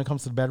don't like when it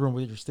comes to the bedroom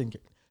with your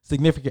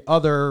significant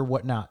other or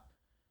whatnot.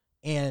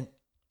 And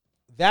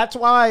that's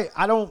why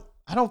I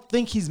don't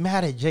think he's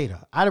mad at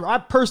Jada. I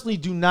personally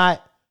do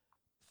not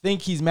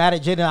think he's mad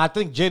at Jada. I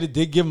think Jada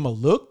did give him a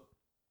look,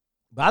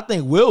 but I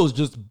think Will is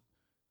just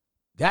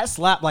that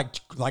slap.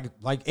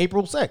 Like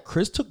April said,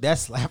 Chris took that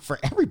slap for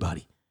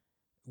everybody.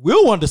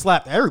 Will wanted to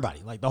slap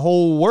everybody, like the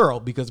whole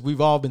world, because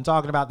we've all been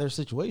talking about their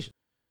situation.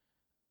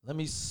 Let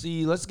me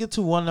see. Let's get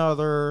to one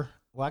other.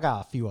 Well, I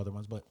got a few other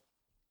ones, but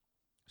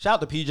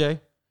shout out to PJ,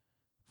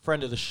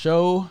 friend of the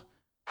show.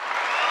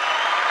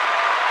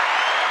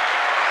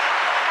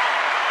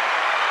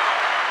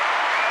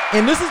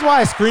 And this is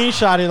why I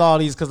screenshotted all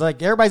these, because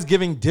like everybody's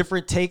giving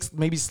different takes,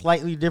 maybe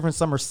slightly different.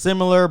 Some are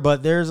similar,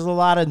 but there's a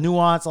lot of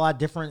nuance, a lot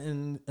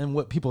different in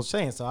what people are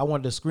saying. So I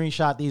wanted to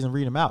screenshot these and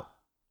read them out.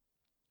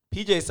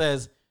 PJ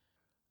says,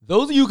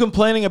 those of you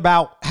complaining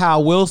about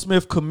how Will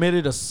Smith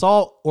committed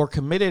assault or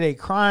committed a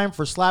crime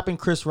for slapping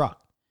Chris Rock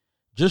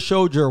just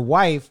showed your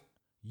wife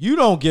you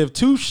don't give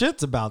two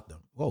shits about them.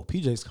 Whoa,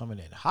 PJ's coming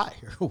in hot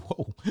here.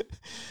 Whoa.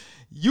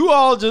 You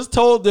all just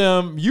told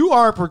them you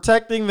aren't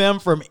protecting them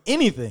from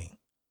anything.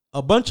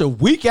 A bunch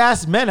of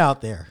weak-ass men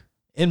out there,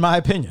 in my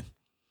opinion.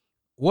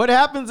 What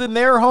happens in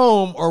their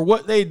home or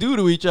what they do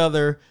to each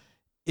other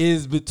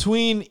is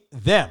between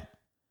them.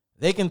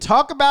 They can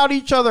talk about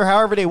each other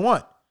however they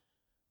want,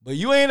 but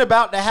you ain't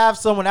about to have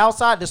someone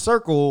outside the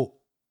circle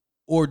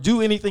or do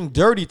anything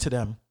dirty to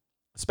them,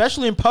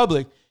 especially in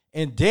public,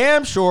 and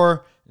damn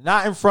sure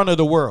not in front of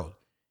the world.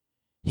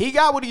 He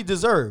got what he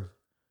deserved.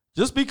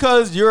 Just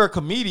because you're a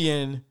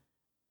comedian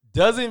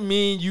doesn't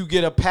mean you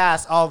get a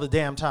pass all the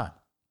damn time.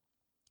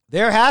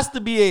 There has to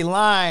be a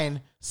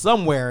line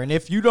somewhere, and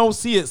if you don't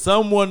see it,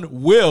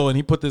 someone will, and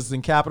he put this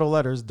in capital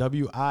letters,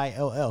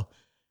 WILL,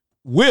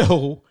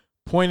 will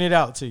point it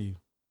out to you.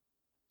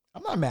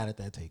 I'm not mad at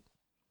that take.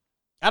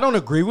 I don't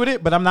agree with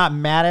it, but I'm not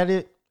mad at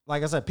it.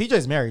 Like I said,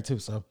 PJ's married too,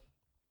 so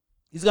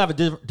he's gonna have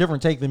a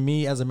different take than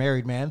me as a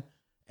married man,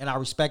 and I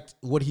respect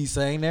what he's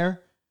saying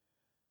there.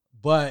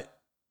 But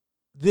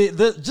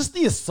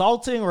the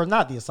assaulting, or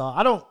not the assault,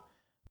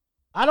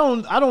 I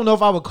don't know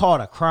if I would call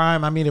it a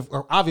crime. I mean, if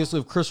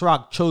Chris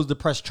Rock chose to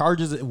press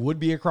charges, it would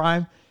be a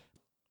crime.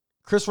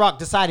 Chris Rock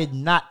decided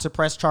not to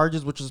press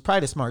charges, which is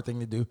probably the smart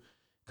thing to do,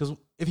 because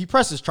if he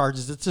presses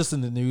charges, it's just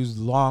in the news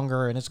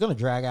longer and it's going to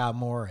drag out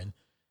more, and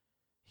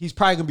he's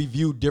probably going to be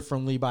viewed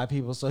differently by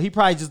people. So he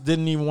probably just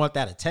didn't even want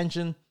that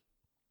attention.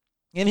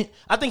 And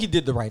I think he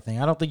did the right thing.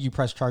 I don't think you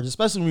press charges,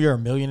 especially when you're a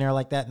millionaire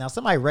like that. Now,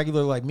 somebody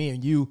regular like me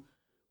and you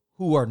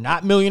who are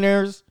not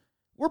millionaires,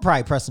 we're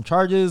probably pressing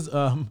charges.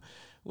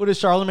 What does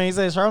Charlamagne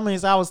say? Charlamagne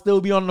said I would still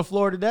be on the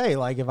floor today,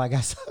 like if I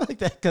got something like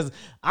that, because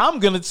I'm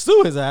going to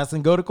sue his ass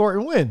and go to court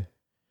and win.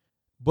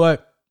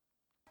 But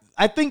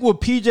I think what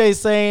PJ's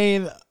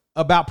saying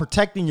about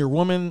protecting your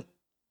woman,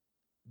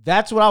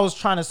 that's what I was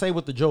trying to say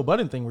with the Joe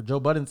Budden thing, where Joe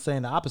Budden's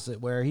saying the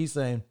opposite, where he's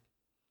saying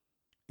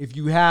if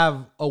you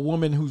have a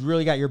woman who's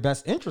really got your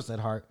best interest at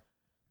heart,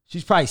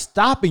 she's probably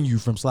stopping you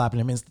from slapping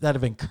him instead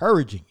of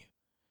encouraging you.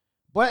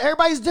 But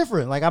everybody's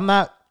different. Like, I'm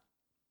not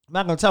I'm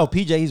not going to tell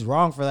PJ he's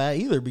wrong for that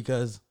either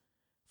because,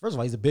 first of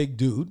all, he's a big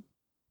dude.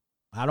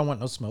 I don't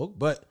want no smoke.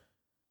 But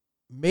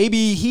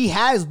maybe he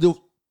has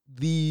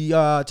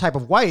the type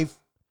of wife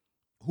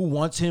who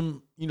wants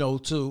him,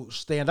 to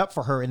stand up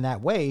for her in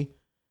that way.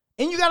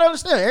 And you got to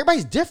understand,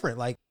 everybody's different.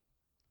 Like,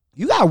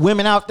 you got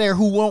women out there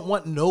who won't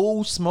want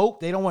no smoke.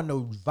 They don't want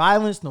no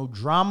violence, no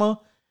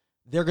drama.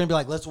 They're going to be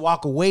like, let's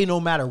walk away no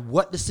matter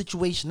what the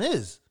situation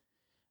is.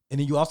 And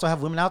then you also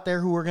have women out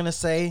there who are going to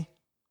say,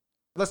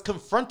 let's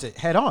confront it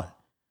head on.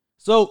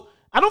 So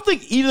I don't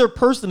think either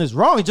person is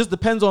wrong. It just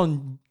depends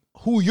on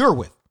who you're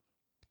with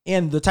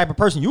and the type of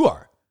person you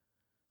are.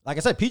 Like I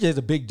said, PJ is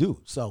a big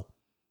dude. So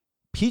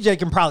PJ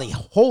can probably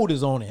hold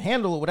his own and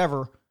handle it,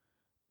 whatever.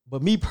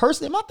 But me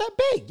personally, I'm not that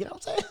big. You know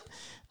what I'm saying?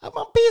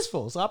 I'm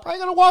peaceful. So I'm probably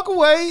going to walk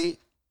away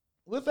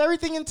with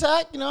everything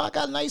intact. I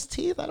got nice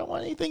teeth. I don't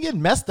want anything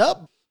getting messed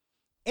up.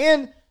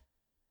 And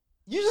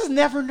you just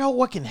never know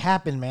what can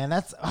happen, man.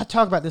 I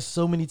talk about this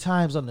so many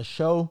times on the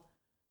show.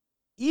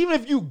 Even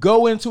if you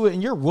go into it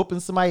and you're whooping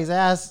somebody's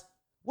ass,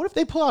 what if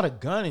they pull out a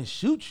gun and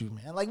shoot you,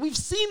 man? Like, we've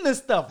seen this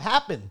stuff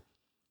happen.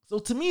 So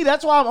to me,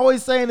 that's why I'm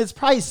always saying it's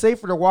probably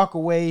safer to walk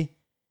away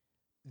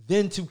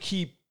than to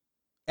keep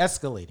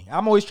escalating.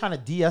 I'm always trying to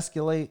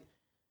de-escalate.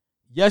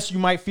 Yes, you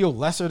might feel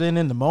lesser than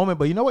in the moment,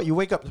 but you know what? You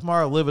wake up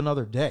tomorrow, live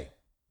another day.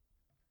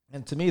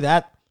 And to me,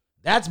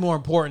 that's more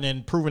important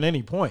than proving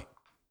any point.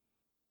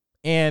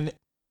 And,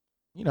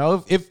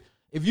 if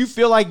you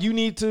feel like you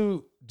need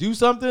to do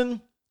something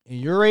and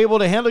you're able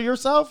to handle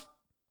yourself,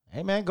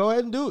 hey, man, go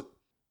ahead and do it.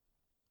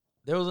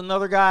 There was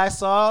another guy I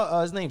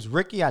saw. His name's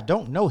Ricky. I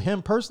don't know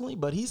him personally,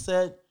 but he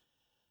said,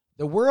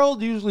 the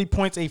world usually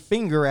points a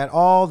finger at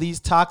all these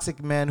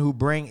toxic men who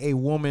bring a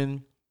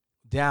woman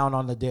down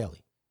on the daily.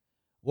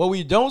 What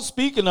we don't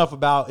speak enough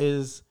about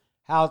is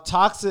how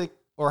toxic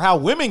or how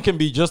women can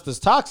be just as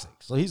toxic.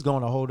 So he's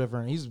going a whole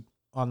different, he's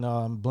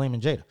on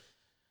blaming Jada.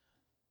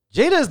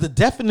 Jada is the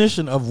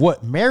definition of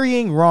what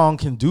marrying wrong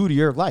can do to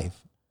your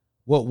life.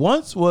 What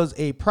once was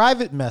a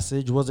private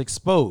message was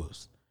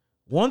exposed.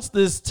 Once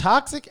this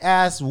toxic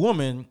ass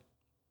woman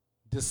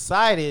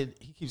decided,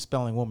 he keeps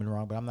spelling woman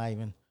wrong, but I'm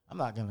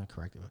not going to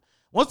correct it.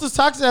 Once this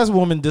toxic ass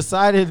woman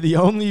decided the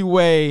only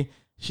way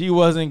she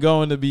wasn't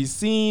going to be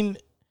seen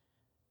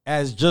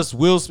as just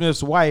Will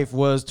Smith's wife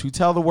was to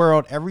tell the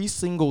world every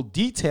single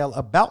detail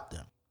about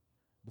them.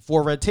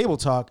 Before Red Table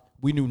Talk,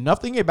 we knew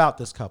nothing about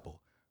this couple.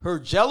 Her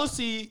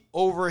jealousy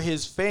over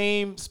his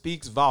fame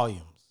speaks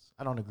volumes.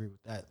 I don't agree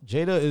with that.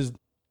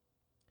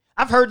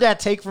 I've heard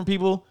that take from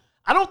people.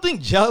 I don't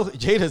think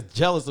Jada's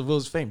jealous of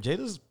Will's fame.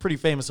 Jada's pretty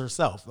famous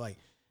herself. Like,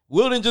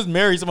 Will didn't just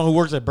marry someone who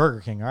works at Burger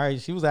King, all right?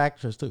 She was an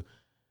actress too.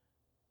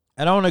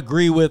 I don't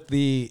agree with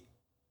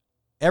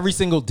every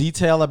single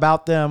detail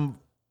about them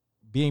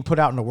being put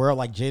out in the world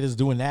like Jada's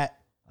doing that.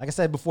 Like I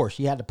said before,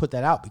 she had to put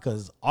that out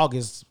because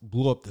August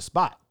blew up the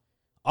spot.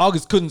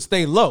 August couldn't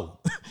stay low.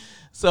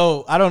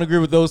 So I don't agree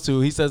with those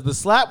two. He says the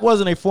slap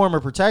wasn't a form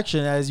of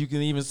protection, as you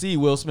can even see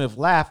Will Smith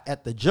laugh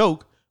at the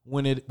joke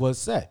when it was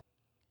said.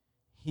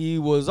 He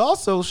was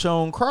also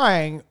shown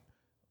crying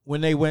when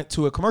they went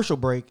to a commercial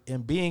break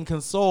and being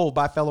consoled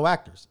by fellow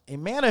actors. A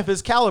man of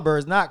his caliber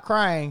is not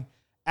crying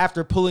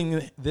after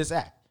pulling this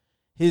act.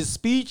 His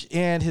speech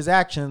and his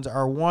actions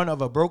are one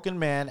of a broken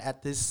man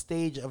at this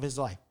stage of his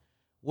life.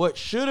 What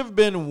should have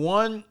been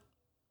one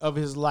of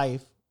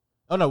the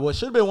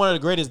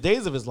greatest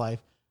days of his life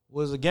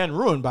was again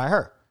ruined by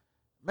her.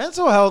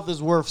 Mental health is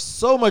worth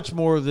so much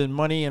more than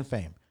money and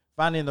fame.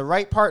 Finding the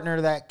right partner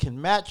that can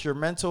match your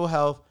mental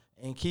health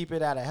and keep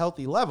it at a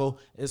healthy level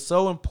is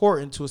so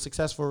important to a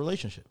successful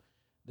relationship.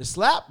 The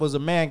slap was a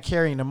man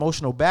carrying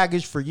emotional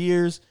baggage for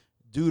years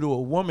due to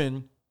a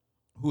woman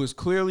who is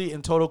clearly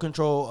in total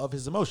control of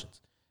his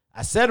emotions.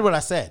 I said what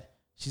I said.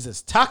 She's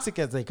as toxic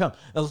as they come.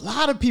 A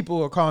lot of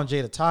people are calling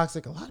Jada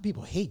toxic. A lot of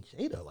people hate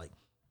Jada. Like,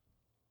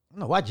 I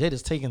don't know why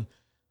Jada's taking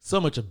so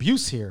much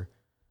abuse here.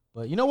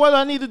 But you know what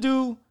I need to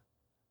do?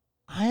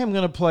 I am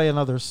going to play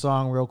another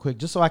song real quick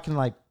just so I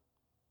can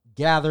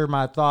gather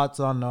my thoughts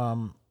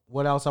on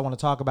what else I want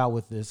to talk about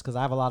with this, because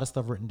I have a lot of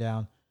stuff written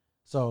down.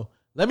 So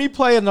let me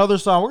play another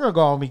song. We're going to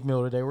go on Meek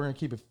Mill today. We're going to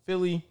keep it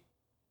Philly.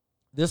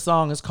 This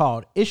song is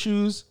called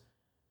Issues.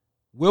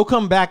 We'll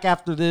come back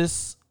after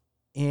this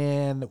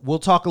and we'll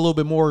talk a little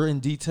bit more in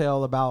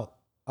detail about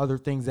other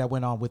things that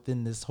went on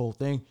within this whole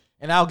thing.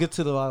 And I'll get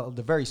to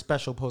the very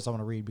special post I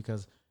want to read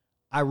because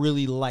I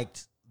really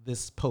liked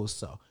this post.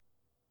 So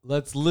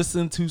let's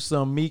listen to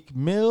some Meek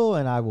Mill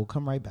and I will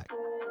come right back.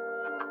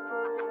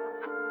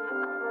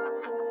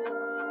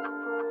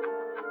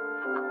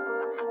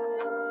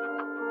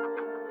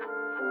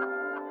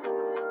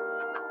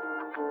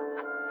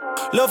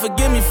 Lord,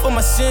 forgive me for my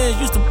sins.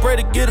 Used to pray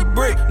to get a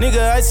brick.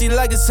 Nigga, I see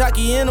like it's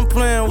hockey and I'm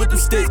playing with them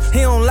sticks.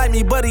 He don't like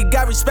me, but he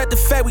got respect the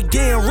fact we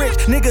getting rich.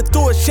 Nigga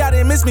threw a shot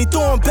and missed me,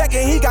 threw him back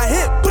and he got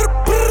hit.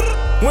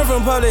 Went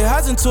from public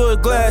housing to a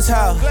glass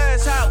house.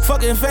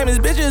 Fucking famous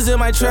bitches in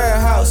my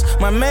trap house.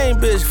 My main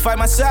bitch, fight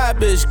my side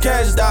bitch,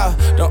 cashed out.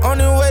 The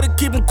only way to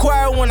keep them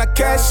quiet when I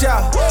cash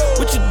out.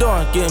 What you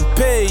doing? Getting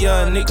paid,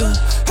 young nigga.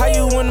 How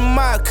you in the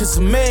mob? Cause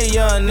I made,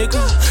 young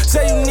nigga.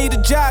 Say you need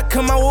a job,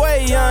 come my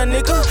way, young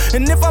nigga.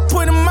 And if I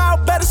put them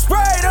out, better spray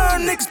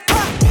them niggas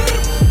pop.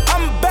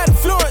 I'm a bad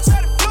influence.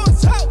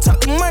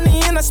 Talking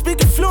money and I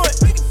speak it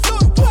fluent.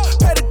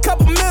 Paid a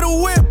couple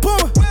middle with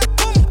boom.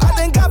 I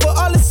thank God for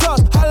all this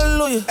sauce.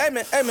 Hallelujah.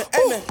 Amen, amen,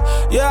 amen.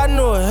 Yeah, I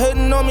knew it.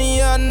 Hating on me,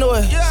 yeah, I knew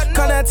it.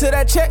 Come down to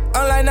that check,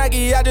 unlike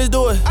Nike, I just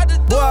do it.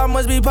 Boy, I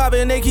must be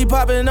popping, they keep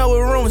popping up with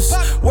rumors.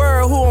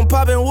 Word, who I'm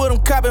popping with, I'm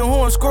copping,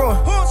 who I'm screwing.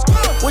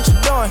 What you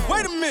doing?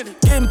 Wait a minute.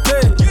 Getting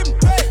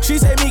paid. She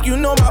say, Meek, you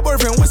know my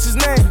boyfriend, what's his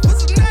name?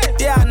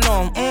 Yeah, I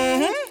know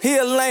him. He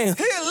a lame.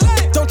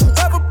 Don't you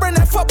ever bring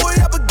that fuckboy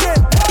up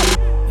again.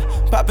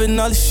 Poppin'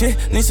 all this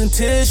shit, need some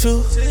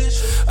tissue.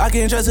 I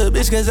can't trust a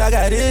bitch cause I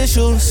got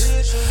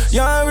issues.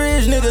 Young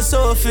rich nigga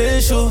so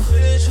official.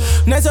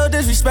 Not so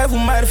disrespectful,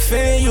 might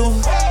offend you.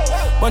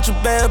 Bunch of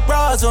bad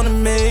bras on the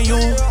menu.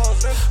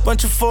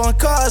 Bunch of foreign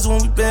cars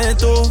when we been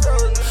through.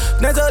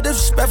 Not so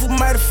disrespectful,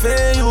 might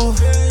offend you.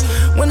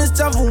 When it's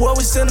time for war,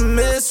 we send a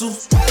missile.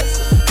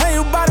 Hang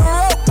you by the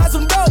rope, buy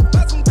some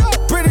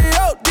dope. Pretty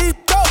old, deep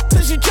dope,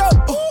 till she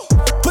choke.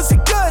 Pussy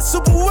good,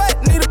 super wet,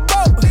 need a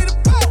boat.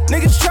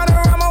 Niggas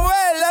tryna run my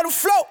way, let them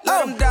float,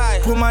 let them die.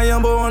 Put my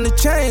young boy on the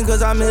chain,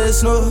 cause I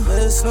miss no.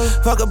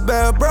 Fuck a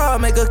bad bra,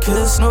 make her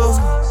kiss no.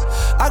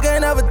 I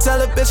can't ever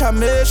tell a bitch I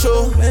miss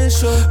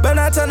you. Better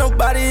not tell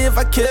nobody if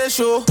I kiss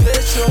you.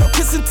 No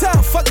kiss and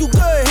tell, fuck you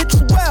good, hit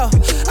you well.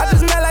 I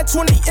just met like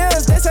 20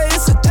 M's, they say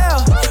it's a L.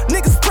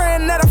 Niggas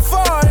praying that I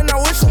fall, and I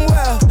wish them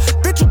well.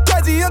 Bitch, you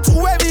crazy, I'm too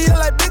wavy, you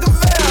like Bigger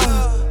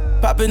Veil.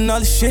 Poppin' all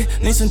this shit,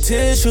 need some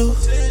tissue.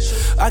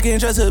 I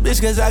can't trust a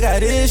bitch cause I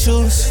got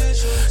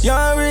issues.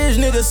 Young rich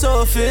nigga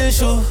so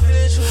official.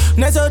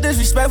 Not so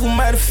disrespectful,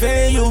 might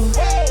offend you.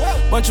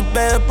 Bunch of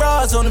bad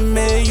bras on the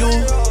menu.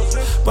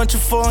 Bunch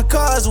of foreign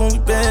cars when we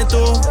been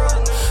through.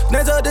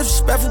 Not so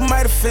disrespectful,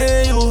 might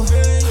offend you.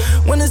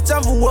 When it's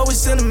time for war, we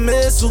send a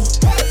missile.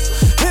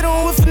 Hit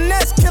him with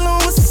finesse, kill him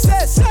with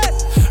success.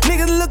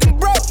 Niggas looking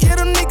broke, yeah,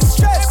 them niggas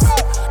stressed.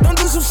 Don't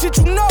do some shit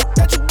you know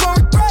that you gon'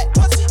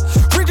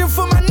 regret. Reaching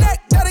for my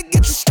neck, that'll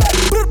get you straight.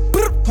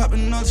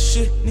 Poppin' all the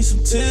shit, need some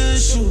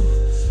tissue.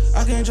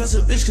 I can't trust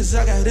a bitch cause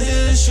I got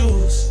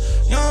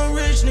issues. Young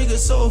rich nigga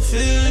so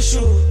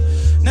official.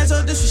 Not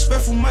so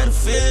disrespectful, might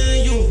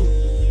offend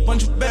you.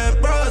 Bunch of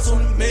bad bras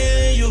on the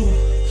menu.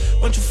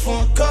 Bunch of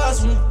foreign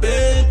cars when we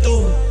been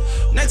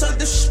through. Not so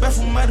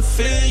disrespectful, might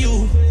offend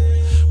you.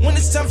 When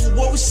it's time for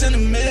war, we send the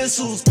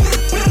missiles.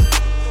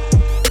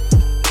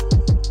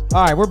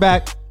 All right, we're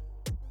back.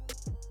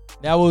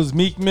 That was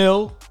Meek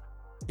Mill,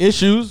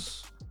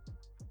 Issues.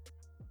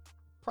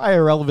 Probably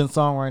a relevant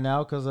song right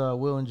now because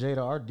Will and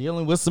Jada are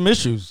dealing with some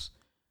issues.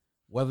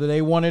 Whether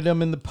they wanted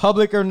them in the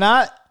public or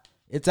not,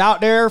 it's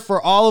out there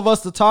for all of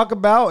us to talk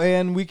about,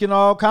 and we can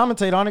all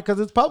commentate on it because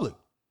it's public.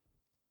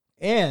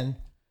 And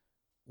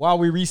while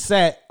we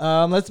reset,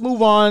 let's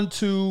move on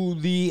to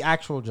the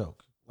actual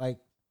joke. Like,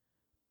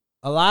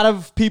 a lot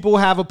of people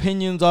have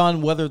opinions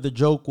on whether the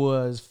joke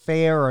was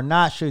fair or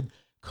not. Should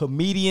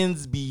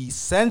comedians be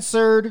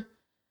censored?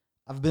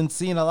 I've been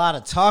seeing a lot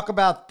of talk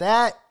about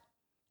that.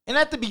 And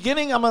at the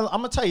beginning, I'm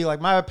gonna tell you,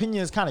 like, my opinion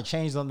has kind of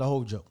changed on the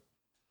whole joke.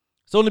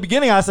 So in the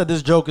beginning, I said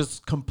this joke is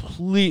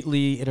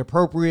completely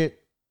inappropriate.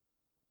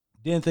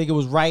 Didn't think it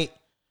was right.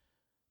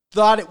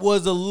 Thought it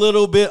was a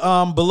little bit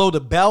below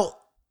the belt.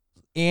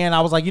 And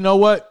I was like, you know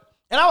what?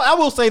 And I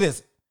will say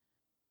this.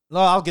 No,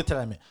 I'll get to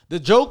that in a minute. The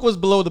joke was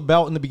below the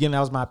belt in the beginning.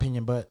 That was my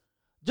opinion. But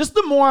just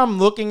the more I'm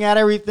looking at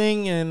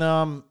everything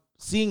and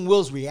seeing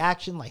Will's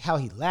reaction, like how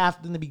he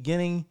laughed in the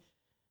beginning,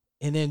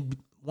 and then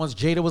once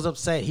Jada was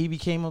upset, he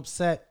became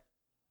upset.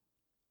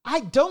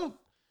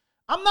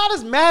 I'm not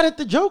as mad at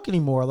the joke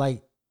anymore.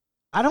 Like,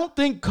 I don't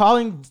think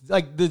calling,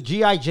 like, the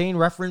G.I. Jane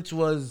reference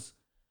was,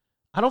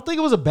 I don't think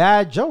it was a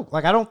bad joke.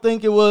 Like, I don't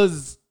think it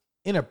was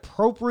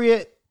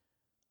inappropriate.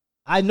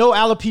 I know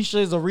alopecia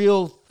is a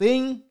real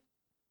thing.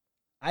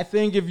 I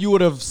think if you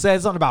would have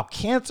said something about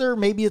cancer,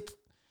 maybe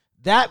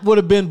that would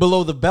have been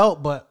below the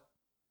belt, but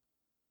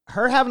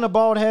her having a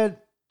bald head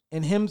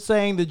and him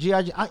saying the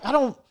G.I. Jane,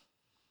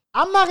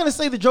 I'm not going to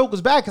say the joke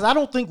was bad because I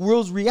don't think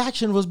Will's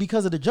reaction was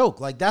because of the joke.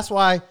 Like, that's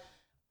why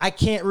I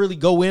can't really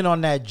go in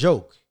on that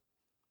joke.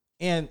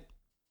 And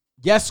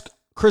yes,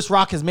 Chris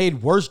Rock has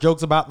made worse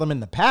jokes about them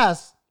in the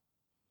past,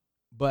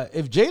 but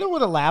if Jada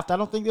would have laughed, I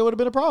don't think there would have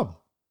been a problem.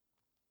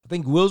 I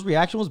think Will's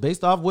reaction was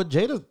based off what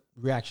Jada's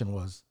reaction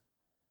was.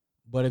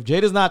 But if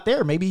Jada's not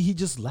there, maybe he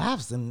just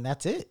laughs and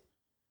that's it.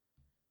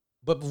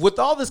 But with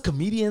all this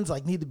comedians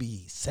like need to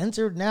be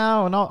censored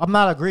now and all, I'm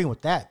not agreeing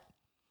with that.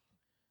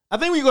 I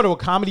think when you go to a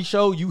comedy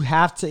show, you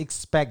have to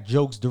expect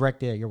jokes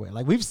directed at your way.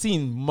 Like, we've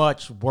seen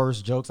much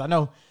worse jokes. I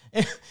know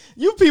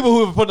you people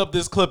who have put up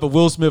this clip of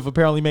Will Smith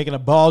apparently making a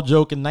ball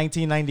joke in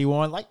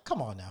 1991. Like,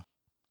 come on now.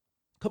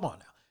 Come on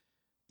now.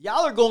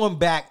 Y'all are going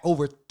back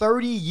over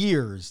 30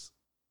 years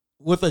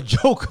with a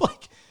joke.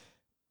 Like,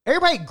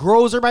 everybody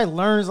grows, everybody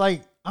learns.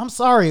 Like, I'm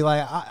sorry,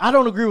 like I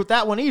don't agree with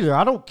that one either.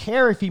 I don't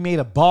care if he made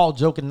a ball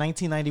joke in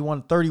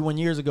 1991, 31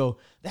 years ago.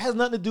 That has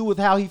nothing to do with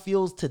how he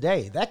feels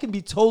today. That can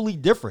be totally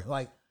different.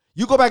 Like,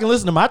 you go back and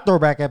listen to my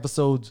throwback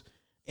episodes,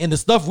 and the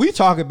stuff we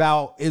talk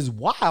about is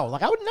wild.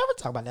 Like, I would never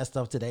talk about that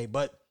stuff today,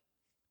 but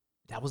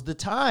that was the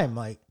time.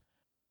 Like,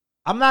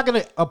 I'm not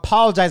going to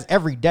apologize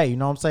every day. You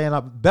know what I'm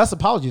saying? Best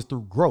apology is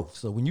through growth.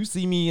 So when you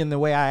see me in the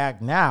way I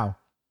act now,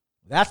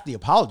 that's the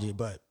apology.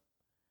 But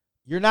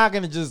you're not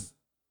going to just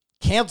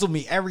cancel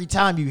me every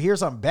time you hear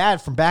something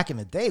bad from back in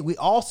the day. We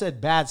all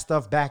said bad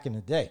stuff back in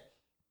the day.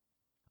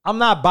 I'm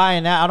not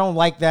buying that. I don't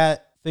like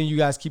that thing you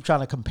guys keep trying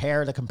to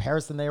compare, the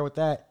comparison there with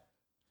that.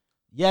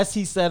 Yes,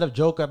 he said a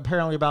joke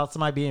apparently about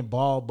somebody being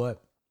bald,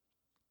 but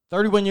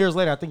 31 years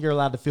later, I think you're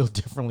allowed to feel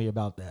differently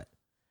about that.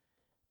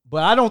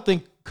 But I don't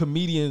think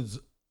comedians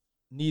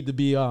need to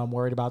be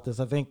worried about this.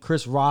 I think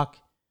Chris Rock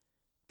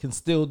can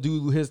still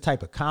do his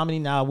type of comedy.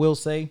 Now, I will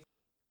say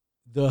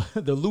the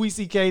Louis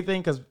C.K.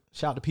 thing, because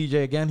shout out to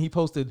PJ again, he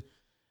posted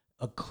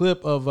a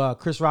clip of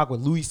Chris Rock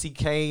with Louis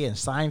C.K. and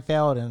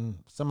Seinfeld and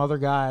some other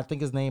guy. I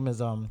think his name is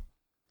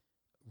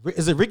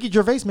it Ricky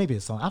Gervais? Maybe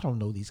it's something. I don't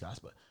know these guys,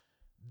 but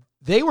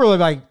they were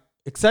like,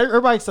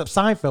 everybody except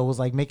Seinfeld was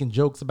like making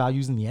jokes about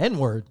using the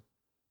N-word.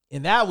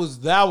 And that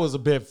was a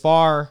bit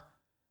far.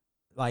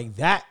 Like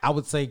that, I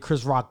would say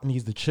Chris Rock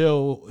needs to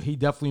chill. He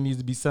definitely needs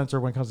to be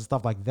censored when it comes to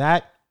stuff like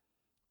that.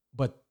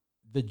 But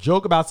the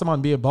joke about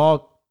someone being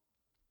bald,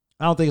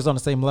 I don't think it's on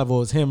the same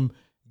level as him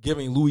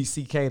giving Louis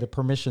C.K. the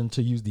permission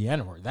to use the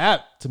N-word.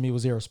 That, to me,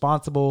 was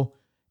irresponsible,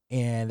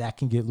 and that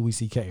can get Louis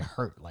C.K.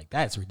 hurt. Like,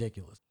 that's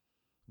ridiculous.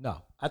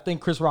 No, I think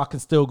Chris Rock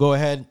can still go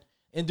ahead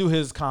and do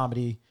his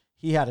comedy.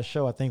 He had a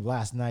show, I think,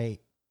 last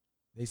night.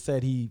 They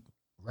said he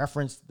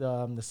referenced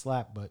the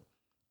slap, but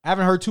I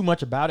haven't heard too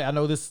much about it. I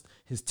know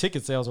his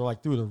ticket sales are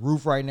like through the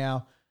roof right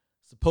now.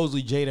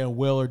 Supposedly Jada and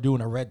Will are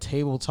doing a Red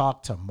Table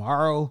Talk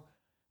tomorrow,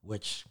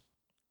 which,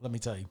 let me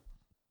tell you,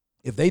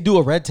 if they do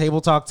a Red Table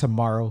Talk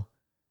tomorrow,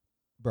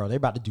 bro, they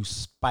about to do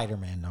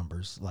Spider-Man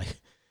numbers. Like,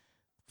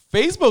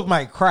 Facebook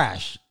might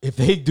crash if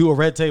they do a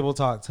Red Table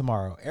Talk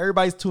tomorrow.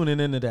 Everybody's tuning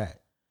into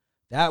that.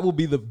 That will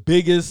be the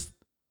biggest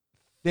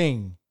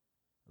thing.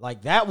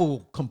 Like, that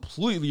will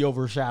completely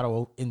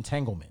overshadow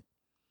Entanglement.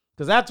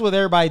 Because that's what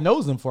everybody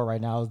knows him for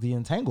right now, is the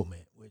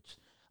Entanglement, which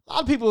a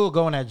lot of people are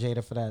going at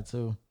Jada for that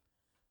too.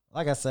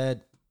 Like I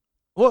said,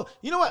 well,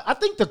 you know what? I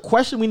think the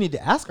question we need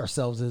to ask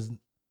ourselves is,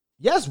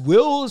 yes,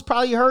 Will is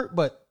probably hurt,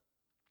 but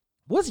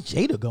what's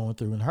Jada going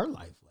through in her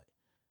life? Like,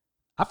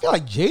 I feel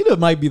like Jada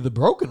might be the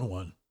broken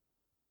one.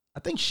 I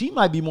think she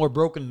might be more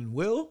broken than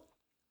Will.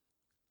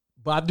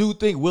 But I do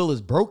think Will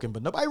is broken.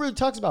 But nobody really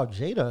talks about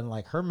Jada and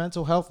like her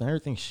mental health and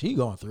everything she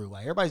going through.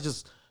 Like, everybody's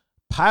just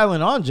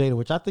piling on Jada,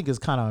 which I think is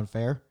kind of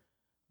unfair.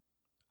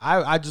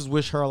 I just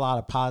wish her a lot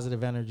of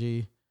positive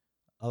energy,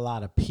 a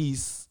lot of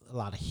peace, a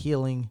lot of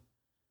healing.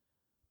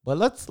 But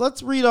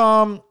let's read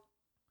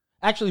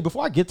actually,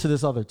 before I get to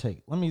this other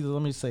take, let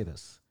me say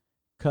this.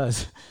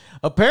 Because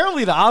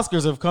apparently the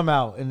Oscars have come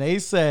out and they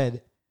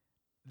said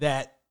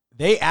that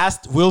they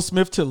asked Will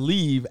Smith to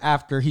leave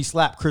after he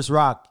slapped Chris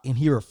Rock and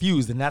he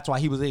refused, and that's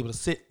why he was able to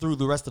sit through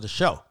the rest of the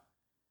show.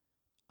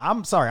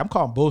 I'm sorry, I'm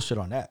calling bullshit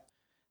on that.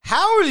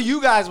 How are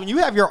you guys, when you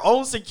have your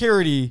own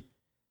security,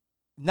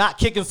 not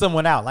kicking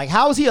someone out? Like,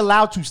 how is he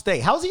allowed to stay?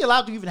 How is he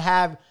allowed to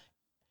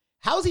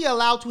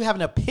have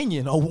an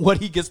opinion on what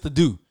he gets to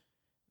do?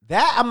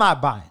 That I'm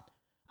not buying.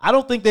 I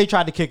don't think they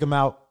tried to kick him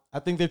out. I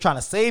think they're trying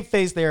to save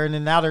face there, and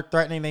then now they're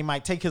threatening they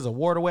might take his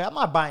award away. I'm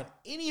not buying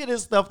any of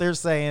this stuff they're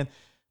saying.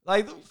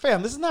 Like,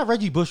 fam, this is not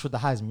Reggie Bush with the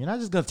Heisman. You're not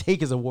just going to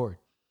take his award.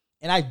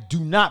 And I do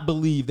not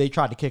believe they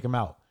tried to kick him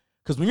out.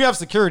 Because when you have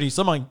security,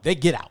 they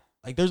get out.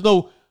 Like, there's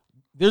no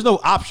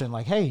option.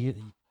 Like, hey,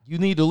 you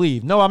need to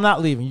leave. No, I'm not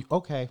leaving.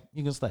 Okay,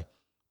 you can stay.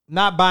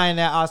 Not buying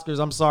that, Oscars.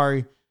 I'm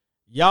sorry.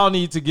 Y'all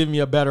need to give me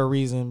a better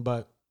reason,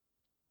 but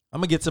I'm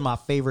going to get to my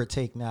favorite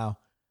take now.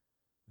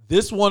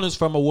 This one is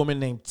from a woman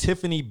named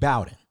Tiffany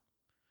Bowden.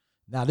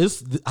 Now,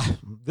 this is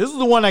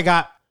the one that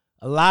got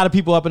a lot of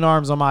people up in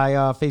arms on my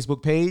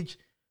Facebook page,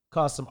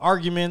 caused some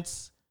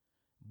arguments,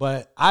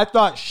 but I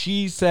thought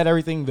she said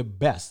everything the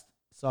best.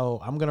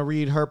 So I'm going to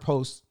read her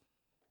post.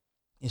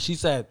 And she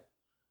said,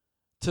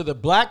 to the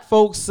black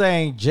folks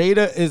saying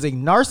Jada is a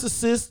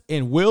narcissist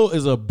and Will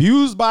is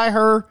abused by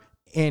her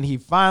and he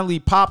finally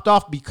popped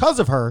off because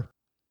of her,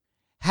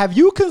 have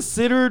you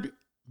considered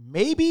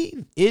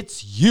maybe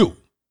it's you?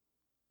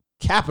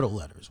 Capital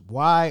letters,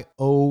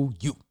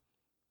 Y-O-U,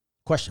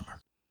 question mark.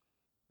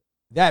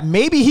 That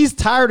maybe he's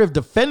tired of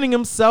defending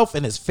himself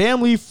and his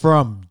family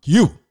from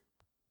you.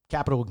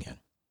 Capital again.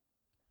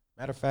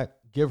 Matter of fact,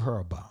 give her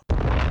a bomb.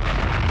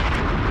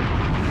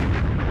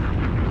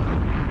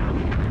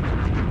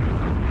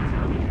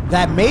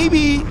 That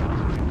maybe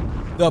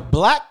the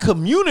black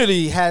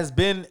community has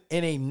been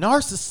in a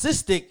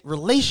narcissistic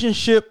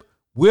relationship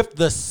with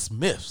the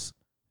Smiths.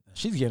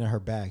 She's getting her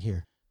bag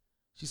here.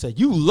 She said,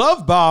 you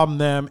love bombed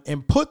them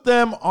and put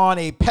them on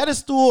a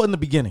pedestal in the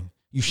beginning.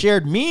 You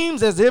shared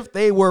memes as if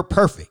they were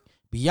perfect,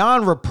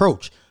 beyond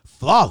reproach,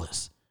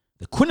 flawless.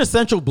 the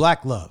quintessential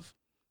black love.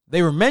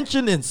 They were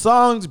mentioned in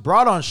songs,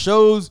 brought on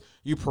shows.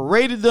 You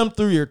paraded them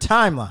through your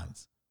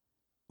timelines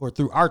or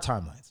through our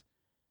timelines.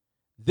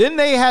 Then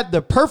they had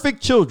the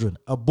perfect children,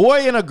 a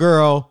boy and a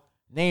girl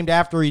named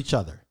after each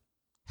other.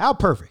 How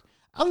perfect.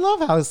 I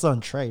love how his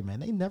son Trey, man,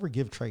 they never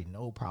give Trey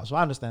no problems. So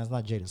I understand it's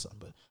not Jada's son,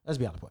 but let's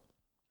be on the point.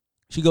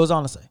 She goes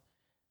on to say,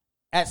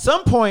 at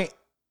some point,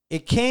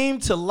 it came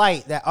to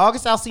light that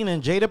August Alsina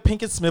and Jada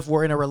Pinkett Smith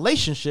were in a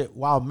relationship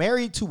while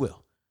married to Will.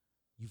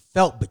 You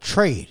felt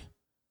betrayed.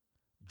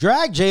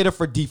 Drag Jada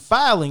for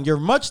defiling your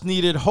much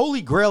needed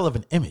holy grail of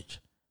an image.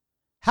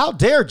 How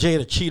dare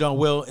Jada cheat on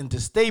Will and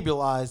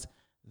destabilize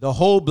the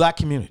whole black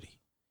community?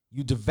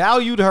 You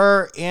devalued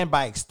her and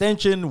by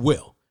extension,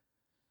 Will.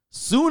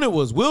 Soon it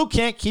was Will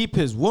can't keep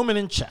his woman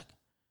in check.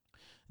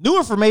 New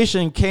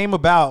information came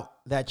about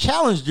that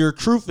challenged your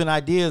truth and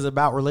ideas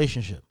about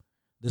relationship.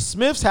 The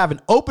Smiths have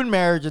an open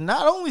marriage, and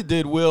not only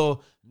did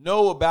Will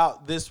know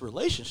about this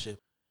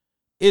relationship,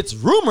 it's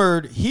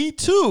rumored he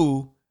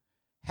too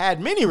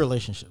had many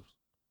relationships.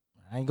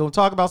 I ain't gonna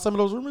talk about some of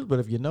those rumors, but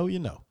if you know, you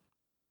know.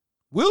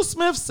 Will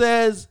Smith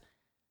says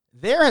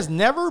there has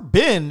never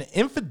been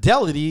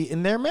infidelity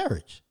in their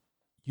marriage.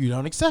 You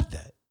don't accept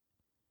that.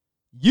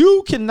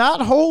 You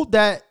cannot hold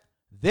that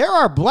there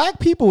are black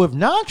people with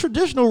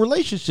non-traditional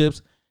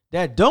relationships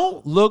that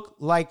don't look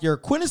like your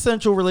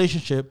quintessential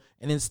relationship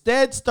and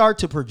instead start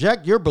to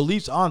project your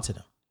beliefs onto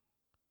them.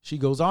 She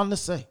goes on to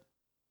say,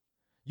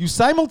 you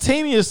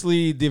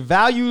simultaneously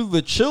devalue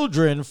the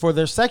children for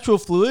their sexual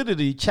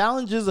fluidity,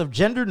 challenges of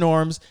gender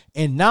norms,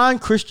 and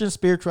non-Christian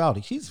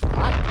spirituality. She's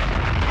fine.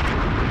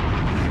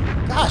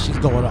 Gosh, she's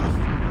going off.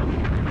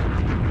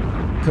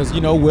 Because,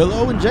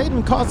 Willow and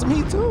Jaden caused some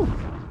heat too.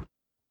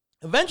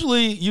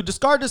 Eventually, you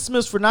discard the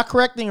Smiths for not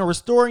correcting or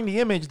restoring the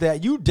image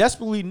that you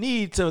desperately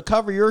need to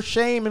cover your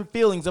shame and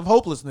feelings of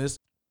hopelessness,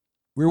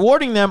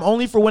 rewarding them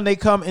only for when they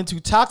come into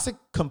toxic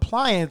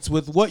compliance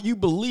with what you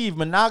believe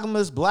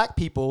monogamous black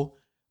people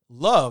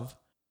love,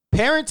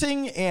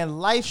 parenting, and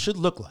life should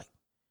look like.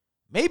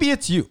 Maybe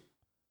it's you.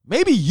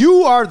 Maybe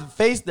you are the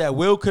face that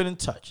Will couldn't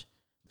touch.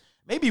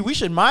 Maybe we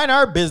should mind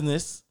our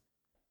business,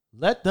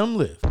 let them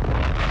live.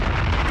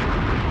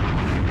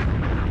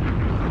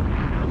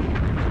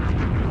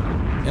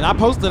 And I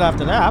posted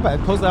after that. I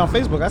posted on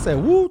Facebook. I said,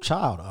 woo,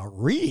 child, a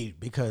read,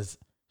 because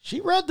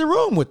she read the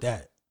room with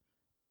that.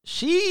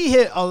 She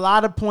hit a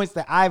lot of points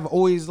that I've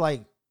always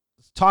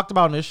talked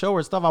about in this show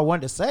or stuff I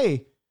wanted to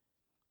say.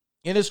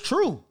 And it's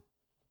true.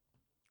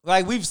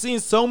 We've seen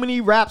so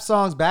many rap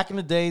songs back in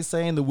the day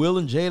saying the Will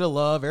and Jada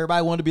love.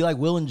 Everybody wanted to be like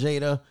Will and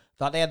Jada.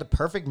 Thought they had the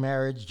perfect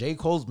marriage. J.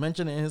 Cole's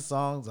mentioned it in his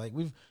songs.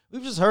 We've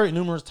just heard it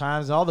numerous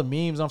times. All the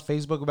memes on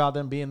Facebook about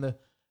them being the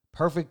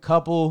perfect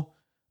couple.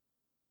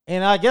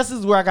 And I guess this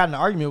is where I got in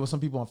an argument with some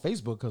people on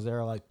Facebook because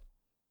they're like,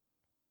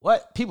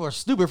 what? People are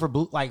stupid for,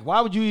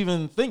 why would you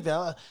even think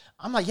that?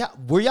 I'm like, yeah,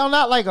 were y'all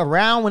not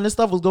around when this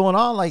stuff was going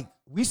on?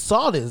 We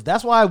saw this.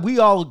 That's why we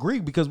all agree,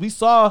 because we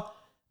saw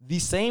the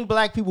same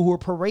black people who were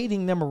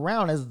parading them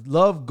around as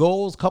love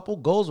goals, couple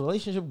goals,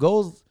 relationship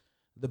goals,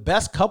 the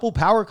best couple,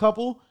 power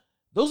couple.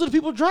 Those are the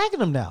people dragging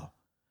them now.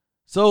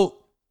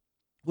 So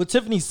what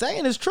Tiffany's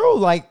saying is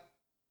true.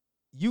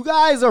 You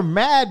guys are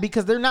mad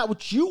because they're not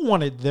what you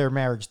wanted their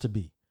marriage to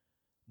be.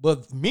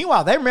 But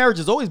meanwhile, their marriage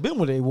has always been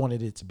what they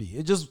wanted it to be.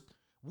 It just,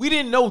 we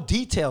didn't know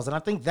details. And I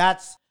think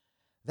that's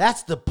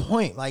the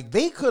point.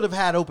 They could have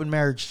had open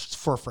marriage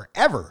for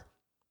forever.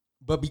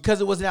 But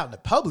because it wasn't out in the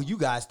public, you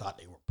guys thought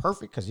they were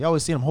perfect because you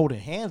always see them holding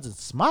hands and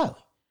smiling.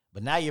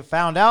 But now you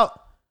found out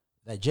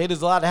that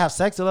Jada's allowed to have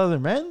sex with other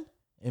men.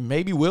 And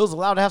maybe Will's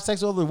allowed to have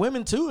sex with other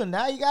women too. And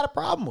now you got a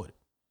problem with it.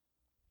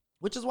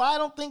 Which is why I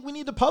don't think we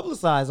need to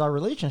publicize our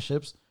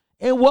relationships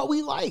and what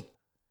we like.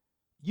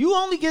 You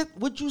only get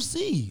what you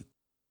see.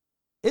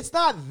 It's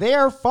not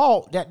their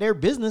fault that their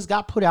business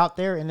got put out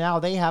there and now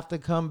they have to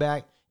come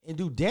back and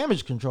do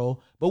damage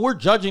control, but we're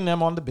judging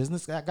them on the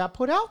business that got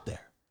put out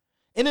there.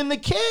 And then the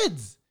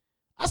kids,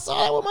 I saw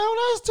that with my own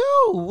eyes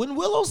too. When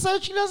Willow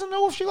said she doesn't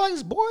know if she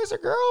likes boys or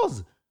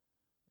girls,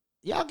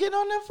 y'all getting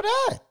on them for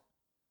that.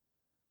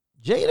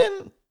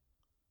 Jaden,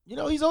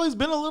 he's always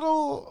been a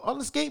little on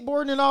the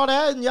skateboard and all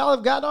that, and y'all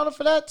have gotten on him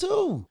for that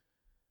too.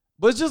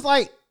 But it's just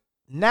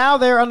now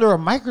they're under a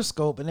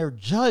microscope and they're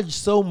judged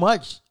so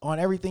much on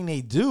everything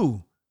they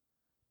do.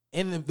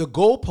 And the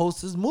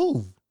goalpost is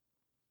moved.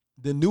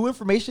 The new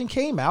information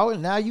came out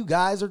and now you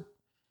guys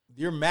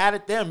you're mad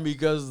at them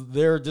because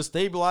they're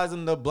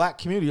destabilizing the black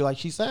community, like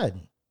she said.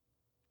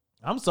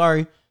 I'm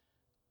sorry,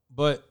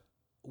 but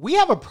we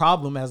have a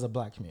problem as a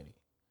black community.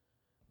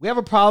 We have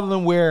a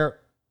problem where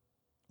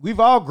we've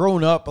all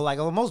grown up,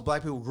 but most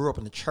black people grew up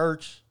in the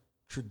church,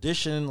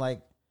 tradition,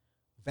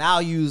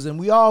 values, and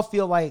we all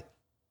feel like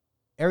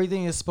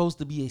everything is supposed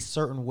to be a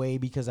certain way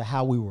because of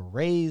how we were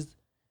raised.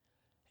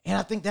 And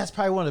I think that's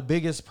probably one of the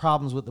biggest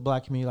problems with the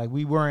black community.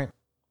 We weren't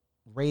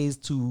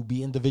raised to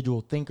be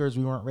individual thinkers.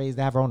 We weren't raised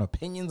to have our own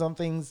opinions on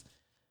things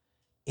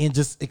and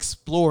just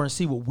explore and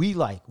see what we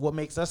like, what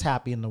makes us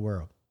happy in the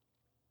world.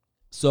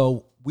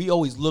 So we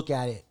always look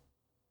at it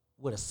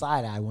with a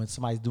side eye when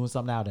somebody's doing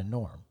something out of the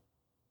norm,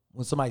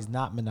 when somebody's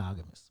not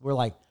monogamous. We're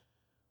like,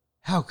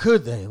 how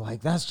could they?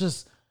 Like, that's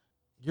just,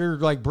 you're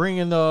like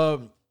bringing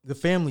the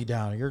family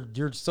down.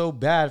 You're so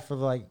bad for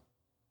like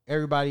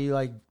everybody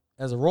like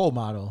as a role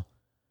model.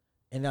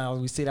 And now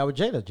we see that with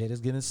Jada.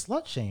 Jada's getting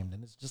slut shamed.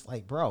 And it's just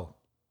like, bro,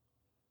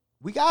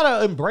 we got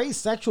to embrace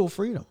sexual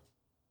freedom.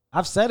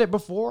 I've said it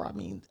before. I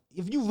mean,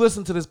 if you've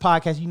listened to this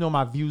podcast, you know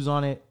my views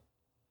on it.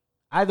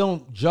 I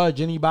don't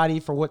judge anybody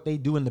for what they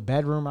do in the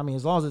bedroom. I mean,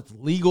 as long as it's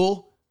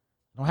legal,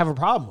 I don't have a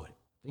problem with it.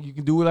 I think you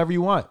can do whatever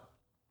you want.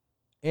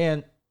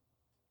 And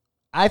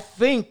I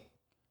think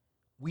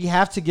we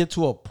have to get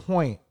to a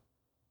point,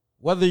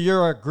 whether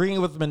you're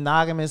agreeing with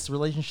monogamous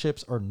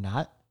relationships or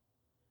not,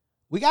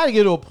 we got to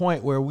get to a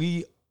point where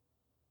we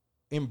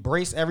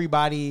embrace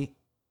everybody.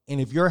 And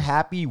if you're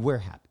happy, we're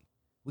happy.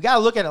 We got to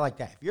look at it like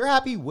that. If you're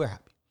happy, we're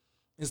happy.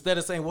 Instead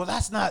of saying, well,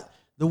 that's not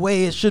the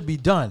way it should be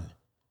done.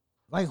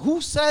 Like,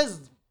 who says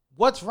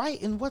what's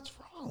right and what's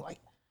wrong? Like,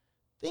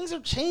 things are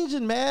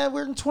changing, man.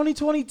 We're in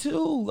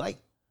 2022. Like,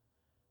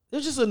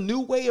 there's just a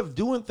new way of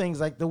doing things.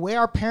 Like, the way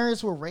our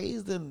parents were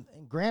raised and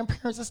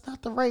grandparents, that's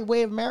not the right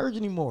way of marriage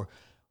anymore.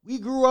 We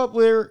grew up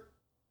where,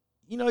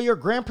 you know, your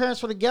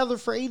grandparents were together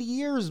for 80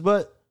 years,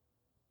 but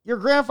your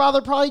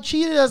grandfather probably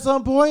cheated at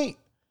some point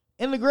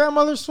and the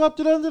grandmother swept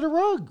it under the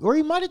rug, or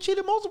he might have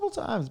cheated multiple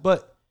times,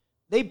 but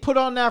they put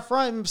on that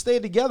front and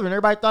stayed together and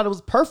everybody thought it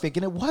was perfect,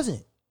 and it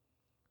wasn't.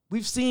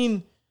 We've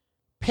seen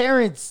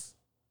parents,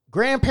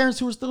 grandparents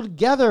who are still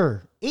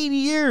together 80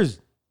 years,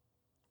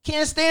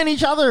 can't stand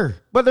each other,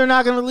 but they're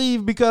not going to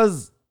leave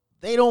because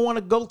they don't want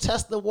to go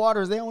test the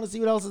waters. They don't want to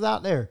see what else is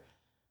out there.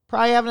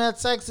 Probably haven't had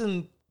sex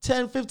in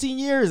 10, 15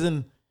 years,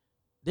 and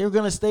they're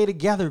going to stay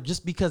together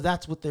just because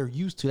that's what they're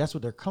used to. That's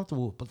what they're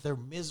comfortable with, but they're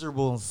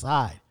miserable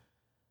inside.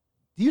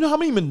 Do you know how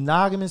many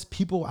monogamous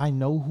people I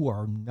know who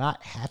are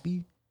not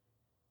happy?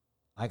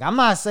 Like, I'm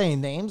not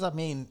saying names. I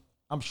mean,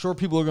 I'm sure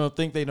people are going to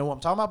think they know what I'm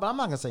talking about, but I'm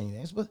not going to say any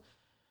names. But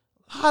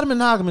a lot of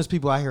monogamous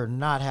people out here are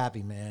not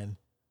happy, man.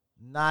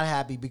 Not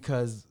happy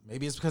because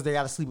maybe it's because they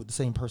got to sleep with the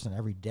same person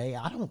every day.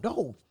 I don't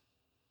know.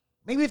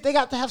 Maybe if they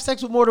got to have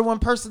sex with more than one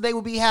person, they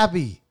would be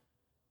happy.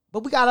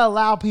 But we got to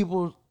allow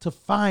people to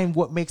find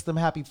what makes them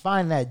happy,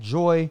 find that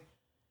joy.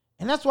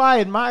 And that's why I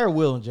admire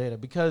Will and Jada,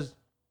 because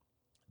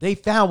they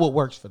found what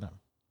works for them.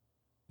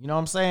 You know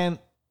what I'm saying?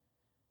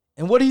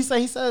 And what did he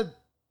say? He said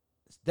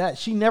that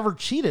she never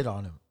cheated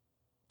on him.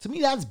 To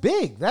me, that's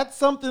big. That's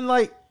something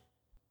like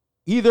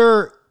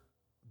either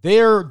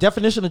their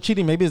definition of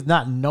cheating maybe is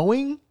not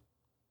knowing,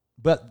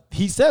 but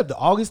he said the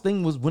August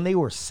thing was when they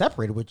were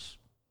separated, which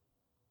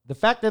the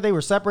fact that they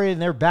were separated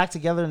and they're back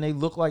together and they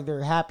look like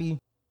they're happy,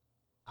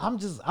 I'm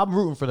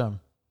rooting for them.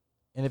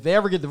 And if they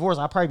ever get divorced,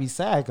 I'll probably be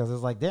sad because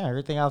it's like, damn,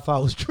 everything I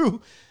thought was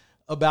true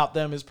about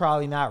them is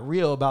probably not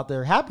real about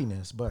their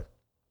happiness. But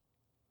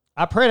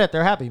I pray that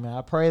they're happy, man.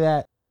 I pray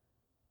that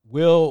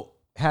Will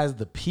has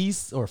the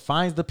peace or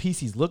finds the peace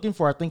he's looking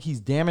for. I think he's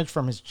damaged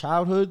from his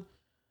childhood.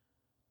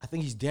 I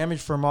think he's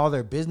damaged from all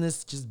their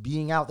business just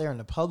being out there in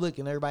the public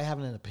and everybody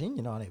having an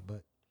opinion on it.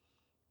 But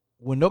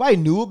when nobody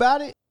knew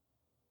about it,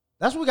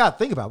 that's what we got to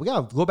think about. We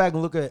got to go back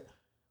and look at,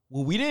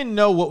 well, we didn't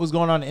know what was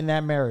going on in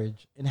that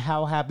marriage and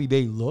how happy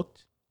they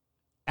looked,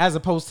 as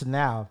opposed to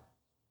now,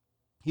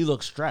 he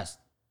looks stressed.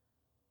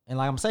 And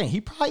like I'm saying,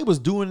 he probably was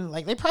doing,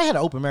 like, they probably had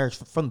an open marriage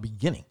from the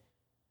beginning.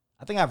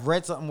 I think I've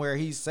read something where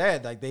he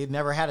said, like, they've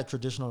never had a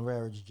traditional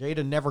marriage.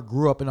 Jada never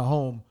grew up in a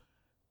home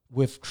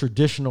with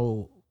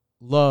traditional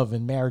love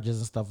and marriages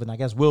and stuff. And I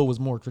guess Will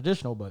was more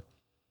traditional, but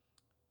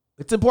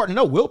it's important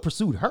to know Will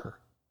pursued her.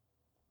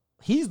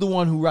 He's the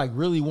one who like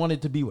really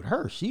wanted to be with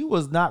her. She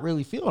was not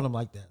really feeling him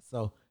like that.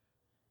 So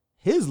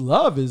his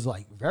love is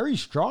like very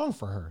strong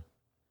for her.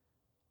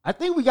 I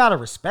think we got to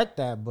respect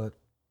that, but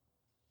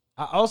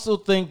I also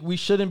think we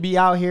shouldn't be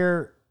out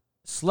here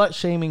slut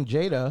shaming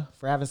Jada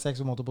for having sex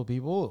with multiple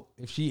people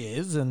if she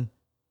is, and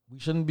we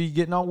shouldn't be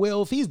getting on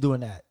Will if he's doing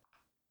that.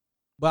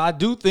 But I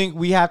do think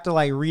we have to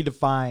like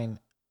redefine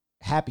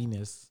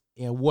happiness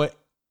and what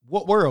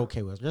we're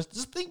okay with.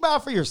 Just think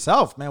about it for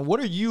yourself, man. What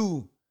are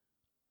you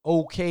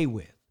okay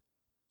with?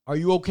 Are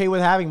you okay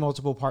with having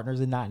multiple partners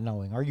and not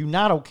knowing? Are you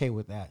not okay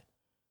with that?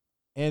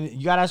 And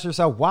you got to ask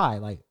yourself why.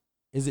 Like,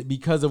 is it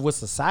because of what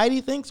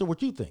society thinks or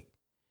what you think?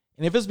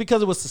 And if it's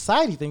because of what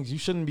society thinks,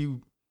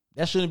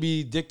 that shouldn't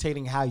be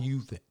dictating how you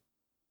think.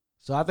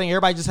 So I think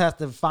everybody just has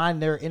to find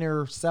their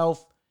inner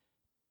self,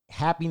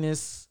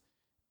 happiness,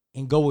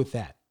 and go with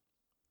that.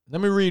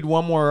 Let me read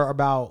one more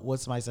about what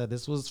somebody said.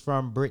 This was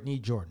from Brittany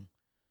Jordan.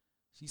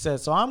 She said,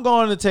 so I'm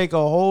going to take a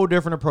whole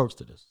different approach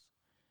to this.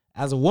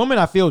 As a woman,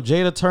 I feel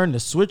Jada turned the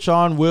switch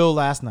on Will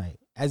last night.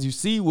 As you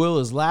see, Will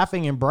is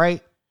laughing and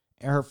bright,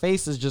 and her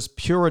face is just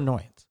pure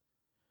annoyance.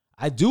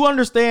 I do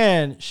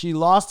understand she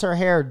lost her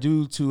hair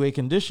due to a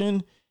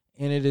condition,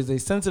 and it is a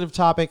sensitive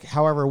topic.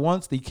 However,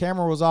 once the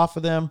camera was off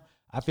of them,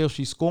 I feel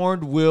she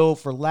scorned Will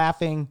for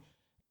laughing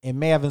and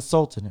may have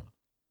insulted him.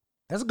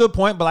 That's a good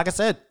point, but like I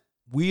said,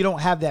 we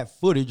don't have that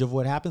footage of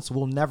what happened, so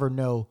we'll never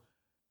know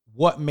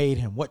what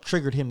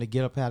triggered him to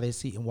get up out of his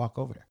seat and walk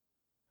over there.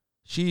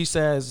 She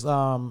says,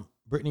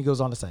 Brittany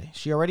goes on to say,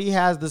 she already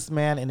has this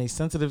man in a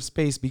sensitive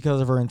space because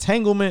of her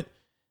entanglement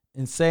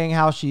and saying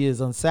how she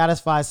is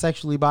unsatisfied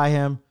sexually by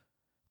him.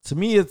 To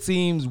me, it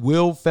seems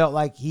Will felt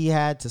like he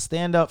had to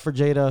stand up for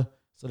Jada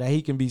so that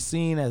he can be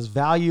seen as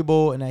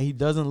valuable and that he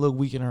doesn't look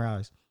weak in her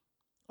eyes.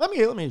 Let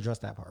me address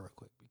that part real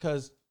quick,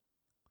 because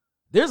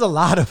there's a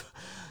lot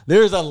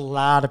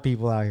of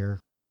people out here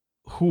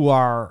who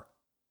are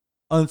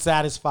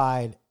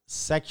unsatisfied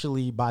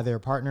sexually by their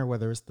partner,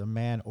 whether it's the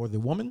man or the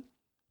woman,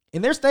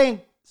 and they're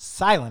staying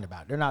silent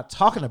about it. They're not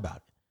talking about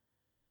it.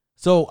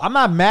 So I'm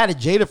not mad at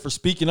Jada for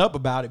speaking up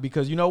about it,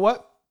 because you know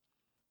what?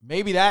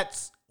 Maybe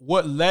that's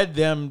what led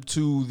them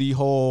to the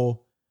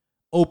whole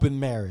open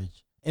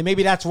marriage. And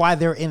maybe that's why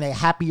they're in a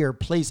happier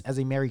place as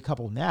a married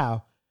couple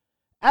now,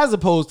 as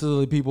opposed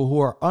to the people who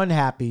are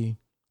unhappy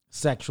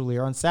sexually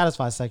or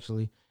unsatisfied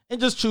sexually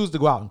and just choose to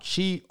go out and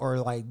cheat or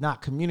like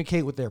not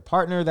communicate with their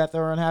partner that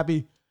they're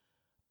unhappy.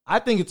 I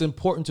think it's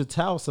important to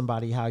tell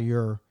somebody how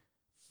you're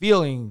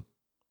feeling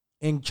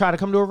and try to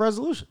come to a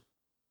resolution.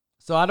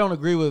 So I don't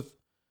agree with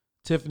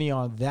Tiffany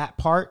on that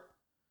part.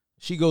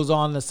 She goes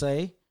on to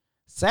say,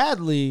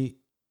 sadly,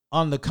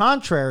 on the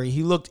contrary,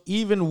 he looked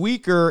even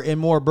weaker and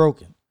more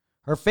broken.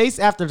 Her face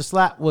after the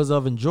slap was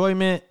of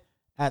enjoyment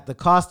at the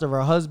cost of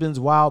her husband's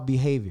wild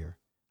behavior.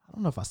 I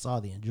don't know if I saw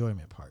the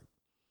enjoyment part.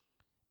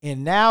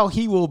 And now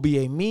he will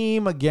be a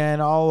meme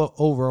again all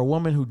over a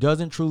woman who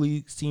doesn't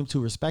truly seem to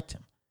respect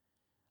him.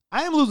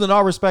 I am losing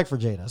all respect for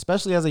Jada,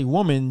 especially as a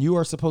woman. You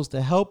are supposed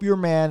to help your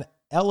man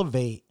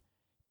elevate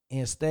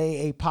and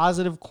stay a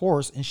positive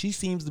course, and she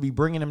seems to be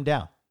bringing him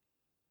down.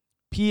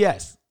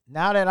 P.S.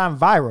 Now that I'm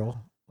viral,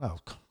 oh,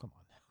 come on.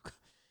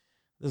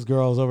 This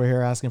girl's over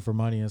here asking for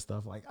money and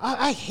stuff. Like,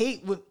 I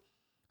hate when,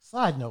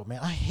 side note,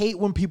 man, I hate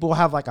when people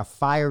have like a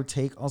fire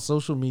take on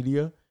social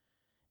media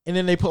and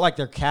then they put like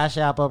their Cash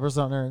App up or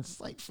something. And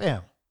it's like,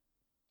 fam,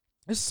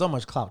 there's so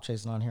much clout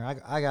chasing on here.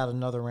 I got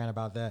another rant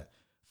about that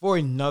for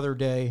another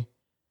day.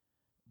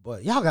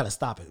 But y'all got to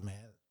stop it, man.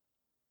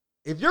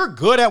 If you're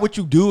good at what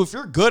you do, if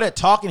you're good at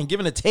talking and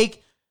giving a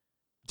take,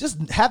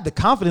 just have the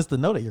confidence to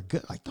know that you're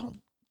good. Like,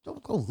 don't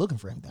go looking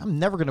for anything. I'm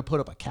never going to put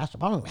up a Cash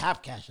App. I don't even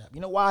have Cash App.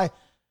 You know why?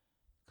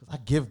 Because I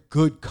give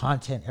good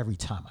content every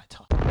time I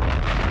talk.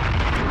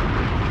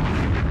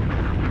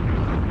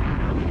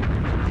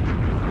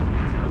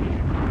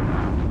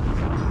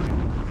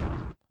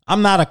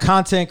 I'm not a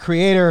content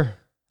creator.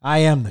 I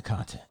am the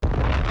content.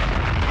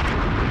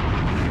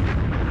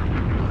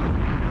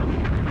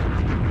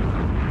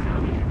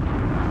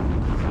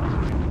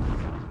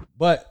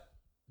 But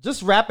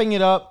just wrapping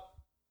it up,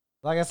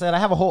 like I said, I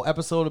have a whole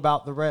episode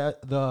about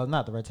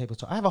not the red table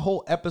talk. I have a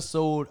whole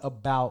episode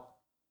about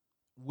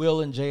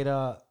Will and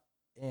Jada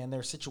and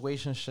their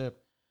situationship.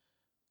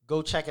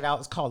 Go check it out.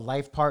 It's called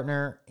Life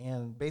Partner.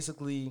 And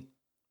basically,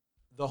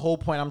 the whole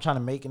point I'm trying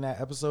to make in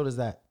that episode is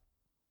that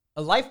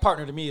a life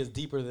partner to me is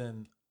deeper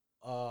than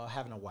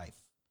having a wife.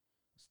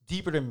 It's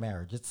deeper than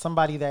marriage. It's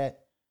somebody that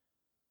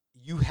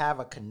you have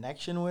a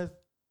connection with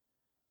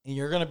and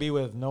you're going to be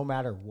with no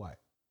matter what.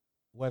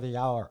 Whether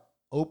y'all are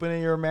open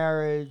in your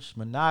marriage,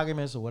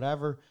 monogamous or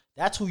whatever,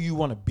 that's who you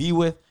want to be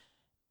with.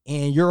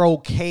 And you're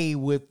okay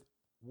with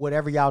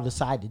whatever y'all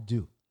decide to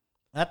do.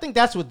 And I think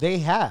that's what they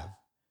have.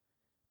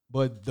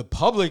 But the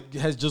public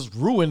has just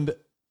ruined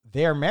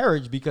their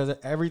marriage because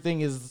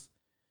everything is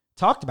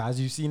talked about. As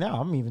you see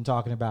now, I'm even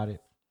talking about it.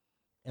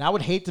 And I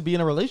would hate to be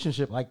in a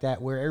relationship like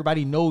that where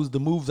everybody knows the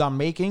moves I'm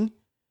making.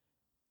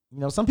 You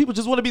know, some people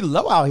just want to be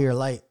low out here.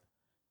 Like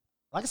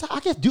I said,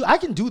 I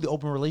can do the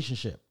open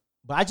relationship,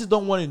 but I just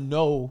don't want to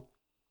know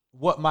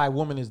what my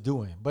woman is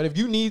doing. But if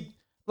you need,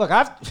 look,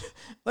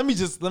 let me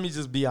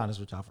just be honest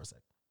with y'all for a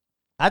second.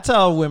 I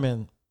tell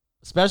women,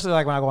 especially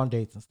like when I go on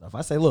dates and stuff,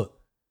 I say, look,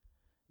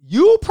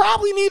 you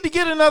probably need to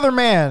get another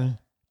man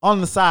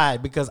on the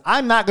side because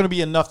I'm not going to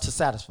be enough to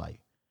satisfy you.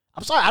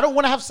 I'm sorry. I don't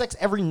want to have sex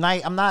every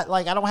night. I'm not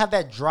like, I don't have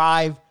that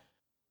drive.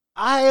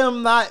 I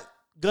am not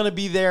going to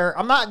be there.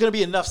 I'm not going to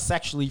be enough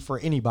sexually for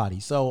anybody.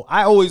 So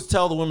I always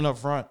tell the women up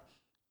front,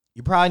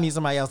 you probably need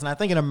somebody else. And I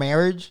think in a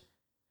marriage,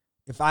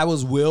 if I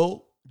was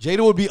Will,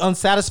 Jada would be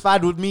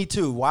unsatisfied with me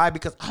too. Why?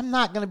 Because I'm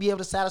not going to be able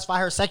to satisfy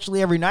her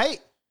sexually every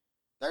night.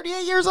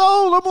 38 years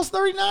old, almost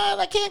 39.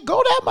 I can't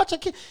go that much. I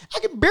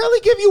can barely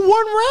give you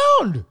one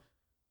round.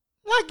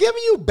 I'm not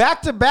giving you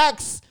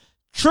back-to-backs,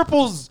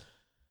 triples,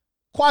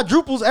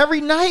 quadruples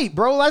every night,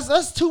 bro.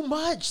 That's too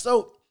much.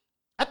 So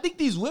I think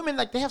these women,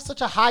 like, they have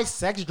such a high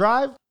sex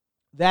drive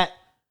that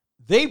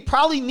they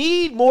probably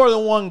need more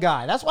than one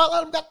guy. That's why a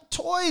lot of them got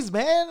toys,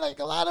 man. Like,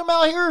 a lot of them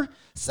out here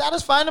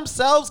satisfying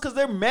themselves because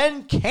their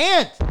men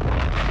can't.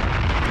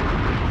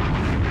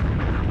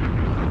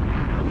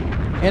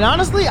 And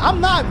honestly,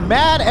 I'm not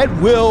mad at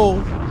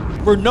Will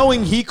for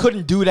knowing he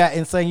couldn't do that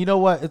and saying, you know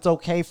what, it's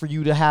okay for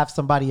you to have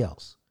somebody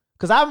else.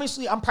 Because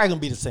obviously, I'm probably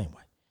going to be the same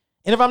way.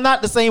 And if I'm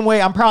not the same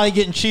way, I'm probably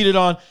getting cheated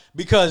on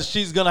because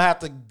she's going to have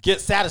to get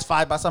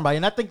satisfied by somebody.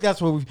 And I think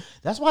that's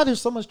why there's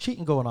so much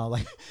cheating going on.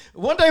 Like,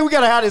 one day we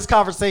got to have this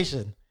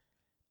conversation.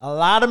 A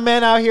lot of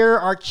men out here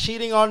are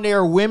cheating on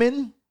their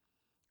women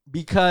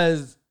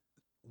because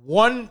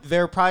one,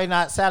 they're probably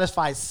not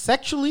satisfied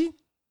sexually,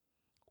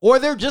 or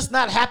they're just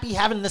not happy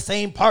having the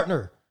same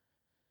partner.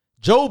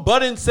 Joe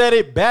Budden said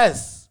it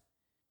best.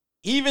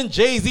 Even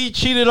Jay-Z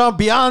cheated on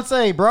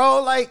Beyonce,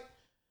 bro. Like,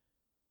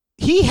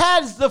 he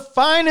has the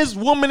finest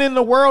woman in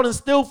the world and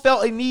still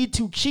felt a need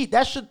to cheat.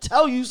 That should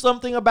tell you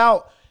something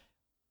about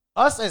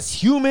us as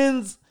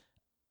humans,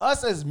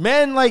 us as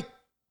men. Like,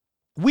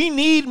 we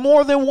need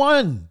more than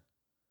one.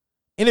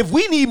 And if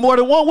we need more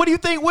than one, what do you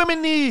think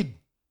women need?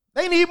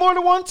 They need more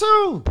than one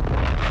too.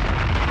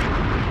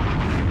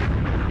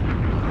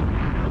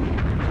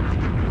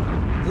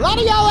 A lot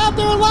of y'all out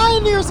there are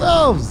lying to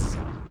yourselves.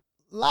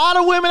 A lot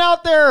of women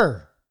out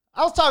there.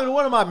 I was talking to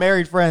one of my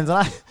married friends,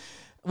 and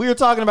we were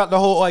talking about the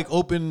whole like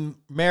open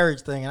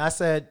marriage thing, and I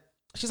said,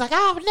 she's like,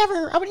 I would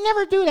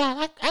never do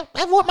that.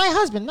 I want my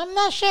husband. I'm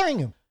not sharing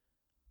him.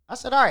 I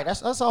said, all right,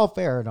 that's all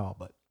fair and all,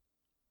 but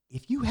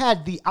if you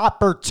had the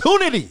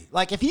opportunity,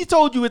 like if he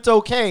told you it's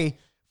okay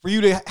for you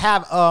to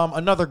have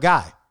another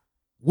guy,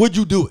 would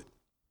you do it?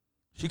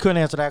 She couldn't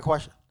answer that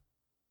question.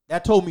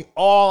 That told me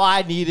all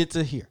I needed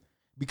to hear.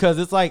 Because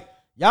it's like,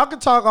 y'all can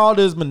talk all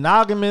this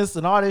monogamous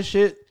and all this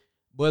shit,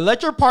 but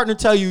let your partner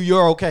tell you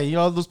you're okay. You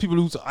know, those people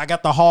who, I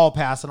got the hall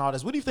pass and all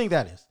this. What do you think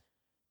that is?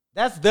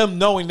 That's them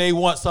knowing they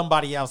want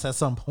somebody else at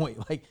some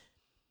point. Like,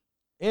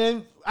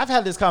 and I've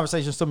had this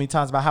conversation so many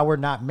times about how we're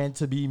not meant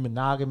to be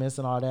monogamous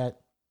and all that.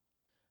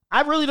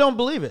 I really don't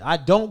believe it. I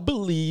don't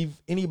believe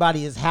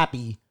anybody is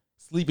happy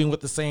sleeping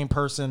with the same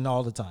person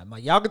all the time.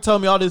 Like, y'all can tell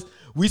me all this,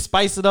 we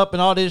spice it up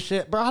and all this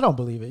shit, bro. I don't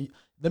believe it.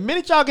 The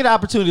minute y'all get an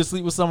opportunity to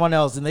sleep with someone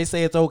else and they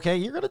say it's okay,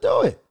 you're going to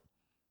do it.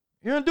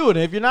 You're going to do it.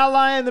 And if you're not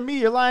lying to me,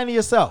 you're lying to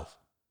yourself.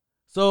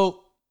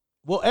 So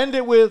we'll end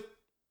it with,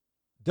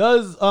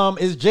 is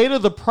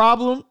Jada the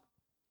problem?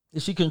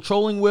 Is she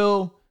controlling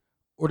Will?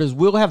 Or does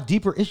Will have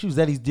deeper issues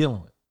that he's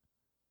dealing with?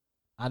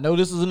 I know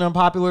this is an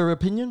unpopular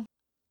opinion.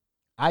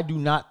 I do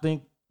not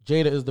think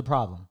Jada is the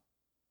problem.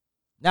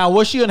 Now,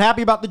 was she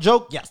unhappy about the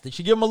joke? Yes. Did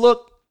she give him a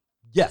look?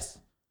 Yes.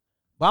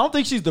 But I don't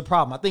think she's the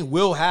problem. I think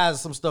Will has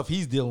some stuff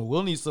he's dealing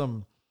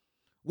with.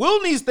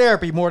 Will needs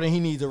therapy more than he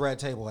needs a Red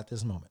Table at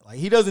this moment. Like,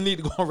 he doesn't need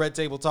to go on Red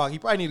Table Talk. He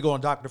probably need to go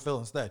on Dr. Phil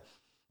instead.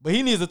 But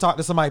he needs to talk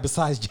to somebody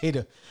besides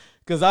Jada.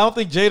 Because I don't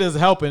think Jada's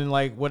helping,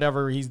 like,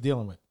 whatever he's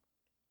dealing with.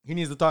 He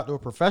needs to talk to a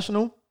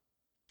professional.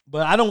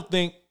 But I don't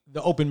think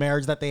the open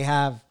marriage that they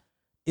have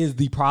is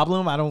the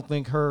problem. I don't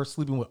think her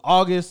sleeping with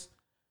August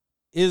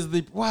is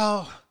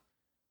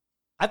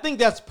I think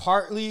that's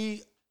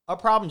partly a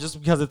problem just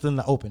because it's in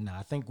the open now.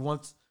 I think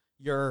because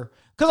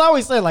I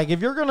always say, like, if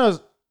you're going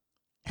to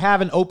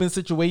have an open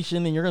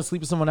situation and you're going to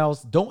sleep with someone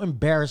else, don't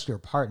embarrass your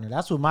partner.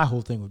 That's what my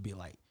whole thing would be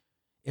like.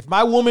 If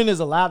my woman is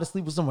allowed to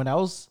sleep with someone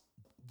else,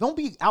 don't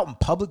be out in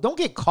public. Don't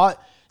get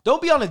caught.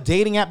 Don't be on a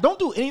dating app. Don't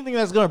do anything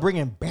that's going to bring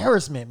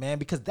embarrassment, man,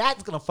 because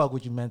that's going to fuck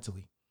with you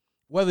mentally.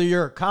 Whether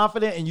you're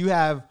confident and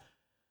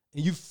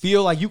you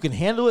feel like you can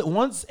handle it,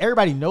 once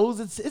everybody knows,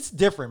 it's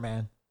different,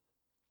 man.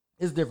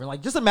 It's different.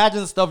 Like, just imagine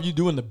the stuff you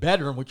do in the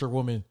bedroom with your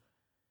woman,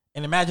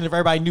 and imagine if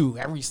everybody knew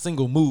every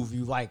single move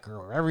you like her,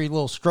 or every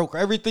little stroke, or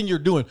everything you're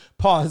doing.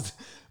 Pause.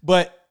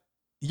 But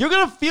you're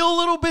going to feel a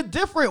little bit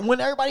different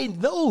when everybody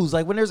knows,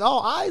 like when there's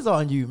all eyes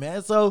on you,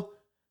 man. So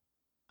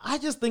I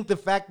just think the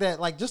fact that,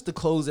 like, just to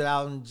close it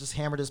out and just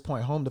hammer this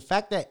point home, the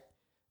fact that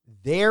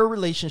their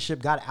relationship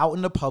got out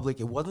in the public,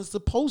 it wasn't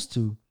supposed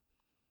to.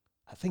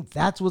 I think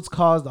that's what's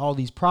caused all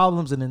these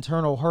problems and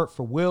internal hurt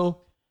for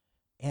Will.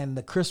 And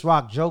the Chris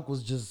Rock joke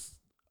was just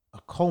a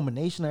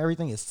culmination of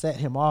everything. It set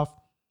him off.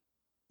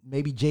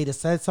 Maybe Jada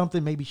said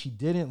something. Maybe she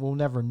didn't. We'll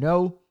never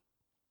know.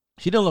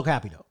 She didn't look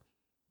happy, though.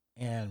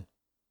 And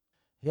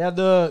he had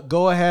to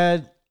go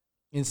ahead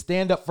and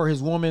stand up for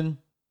his woman.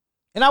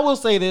 And I will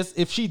say this.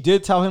 If she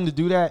did tell him to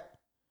do that,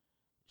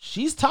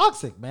 she's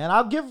toxic, man.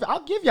 I'll give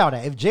y'all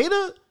that. If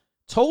Jada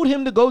told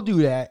him to go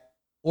do that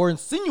or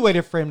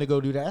insinuated for him to go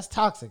do that, that's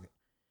toxic.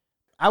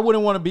 I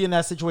wouldn't want to be in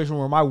that situation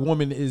where my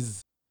woman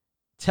is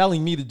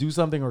telling me to do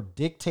something or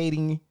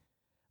dictating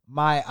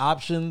my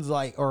options,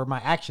 like, or my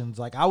actions.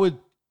 Like, I would,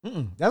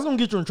 that's going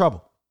to get you in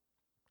trouble.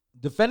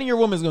 Defending your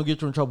woman is going to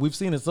get you in trouble. We've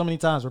seen it so many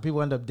times where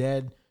people end up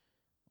dead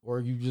or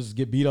you just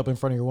get beat up in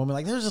front of your woman.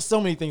 Like, there's just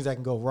so many things that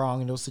can go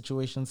wrong in those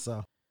situations.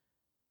 So,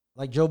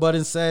 like Joe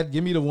Budden said,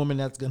 give me the woman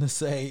that's going to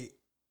say,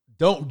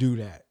 don't do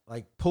that.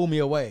 Like, pull me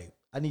away.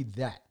 I need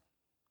that.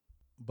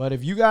 But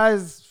if you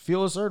guys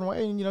feel a certain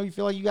way and, you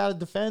feel like you got to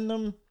defend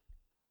them,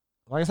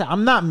 like I said,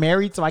 I'm not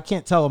married, so I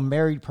can't tell a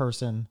married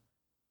person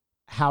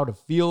how to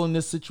feel in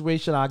this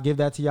situation. I'll give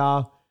that to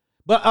y'all.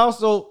 But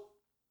also,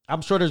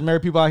 I'm sure there's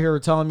married people out here who are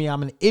telling me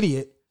I'm an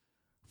idiot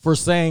for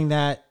saying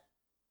that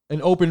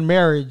an open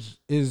marriage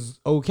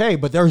is okay.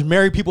 But there's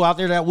married people out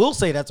there that will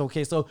say that's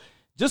okay. So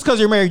just because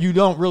you're married, you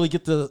don't really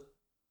get to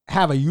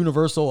have a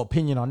universal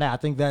opinion on that. I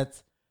think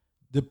that's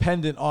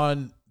dependent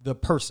on the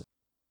person.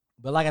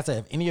 But like I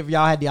said, if any of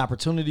y'all had the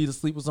opportunity to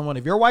sleep with someone,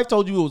 if your wife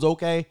told you it was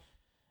okay,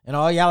 and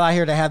all y'all out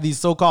here that have these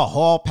so-called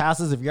hall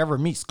passes, if you ever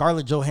meet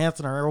Scarlett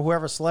Johansson or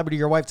whoever celebrity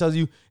your wife tells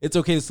you it's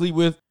okay to sleep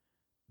with,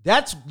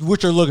 that's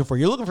what you're looking for.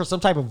 You're looking for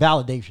some type of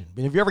validation.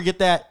 But if you ever get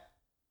that,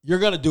 you're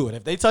going to do it.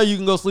 If they tell you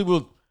can go sleep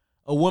with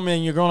a woman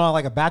and you're going on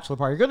like a bachelor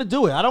party, you're going to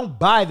do it. I don't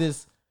buy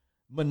this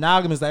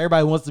monogamous that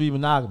everybody wants to be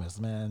monogamous,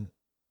 man.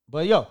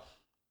 But yo,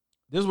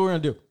 this is what we're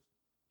going to do.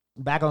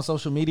 Back on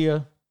social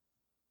media.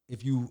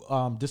 If you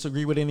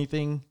disagree with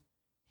anything,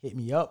 hit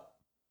me up.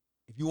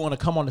 If you want to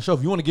come on the show,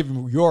 if you want to give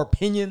me your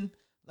opinion,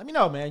 let me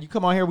know, man. You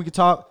come on here, we could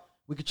talk,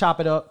 we could chop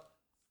it up.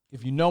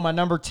 If you know my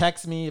number,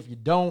 text me. If you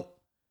don't,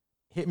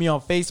 hit me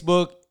on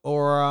Facebook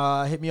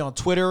or hit me on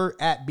Twitter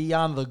at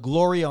Beyond the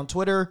Glory on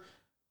Twitter,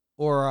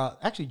 or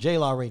actually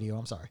J-Law Radio.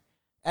 I'm sorry,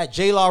 at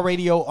J-Law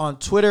Radio on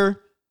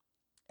Twitter,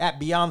 at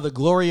Beyond the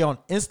Glory on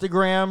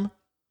Instagram.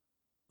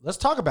 Let's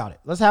talk about it.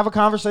 Let's have a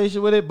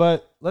conversation with it.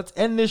 But let's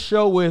end this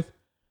show with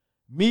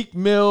Meek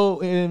Mill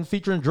and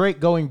featuring Drake,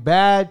 Going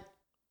Bad.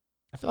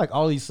 I feel like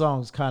all these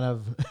songs kind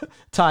of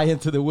tie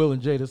into the Will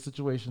and Jada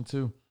situation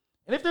too.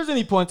 And if there's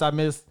any points I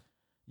missed,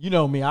 you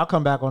know me, I'll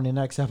come back on the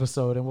next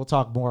episode and we'll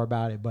talk more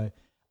about it. But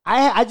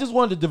I just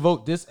wanted to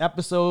devote this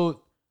episode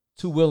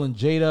to Will and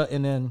Jada.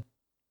 And then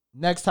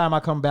next time I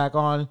come back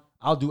on,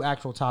 I'll do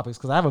actual topics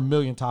because I have a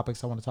million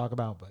topics I want to talk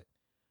about. But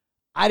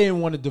I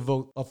didn't want to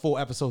devote a full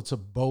episode to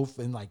both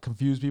and like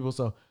confuse people.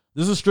 So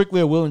this is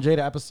strictly a Will and Jada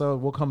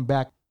episode. We'll come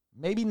back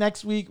maybe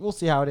next week. We'll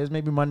see how it is.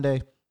 Maybe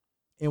Monday.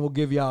 And we'll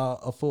give y'all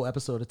a full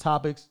episode of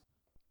topics.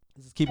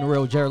 This is Keeping It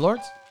Real with Jared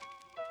Lawrence.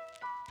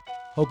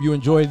 Hope you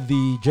enjoyed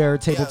the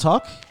Jared Table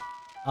Talk.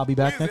 I'll be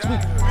back next week.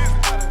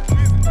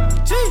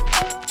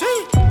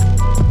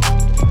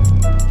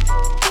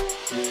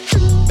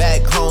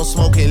 Back home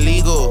smoking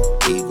legal.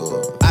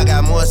 I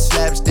got more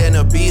slaps than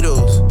the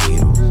Beatles.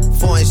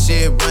 Foreign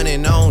shit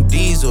running on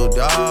diesel,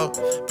 dog.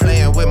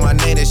 Playing with my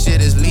name, this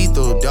shit is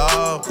lethal,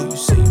 dog. Who you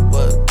say you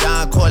was?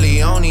 Don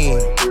Corleone.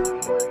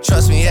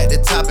 Trust me, at the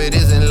top it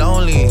isn't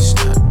lonely.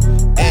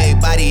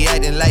 Everybody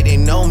acting like they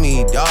know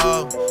me,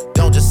 dog.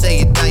 Don't just say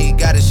it down, you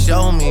gotta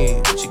show me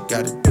what you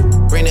gotta do.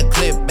 Bring the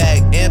clip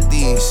back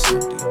empty.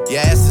 You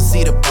asked to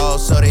see the ball,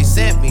 so they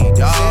sent me,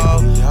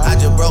 dog. I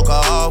just broke her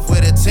off with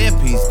a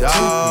 10-piece,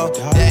 dog.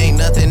 There ain't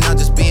nothing, I'm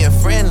just being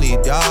friendly,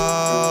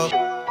 dog.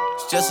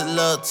 It's just a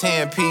little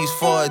 10-piece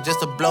for it, just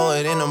to blow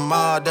it in the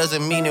mall.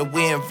 Doesn't mean that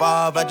we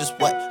involved. I just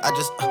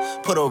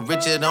put a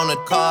Richard on the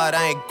card.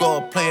 I ain't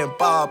go playing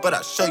ball, but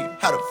I'll show you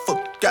how the fuck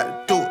you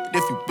gotta do it.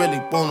 If you really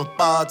wanna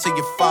fall till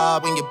you fall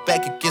when you're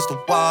back against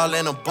the wall.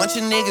 And a bunch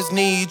of niggas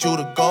need you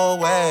to go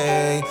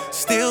away.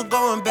 Still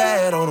going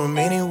bad on them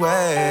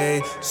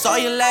anyway. Saw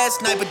you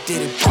last night but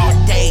did it all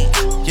day.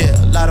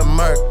 Yeah, a lot of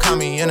murk caught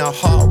me in a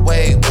hard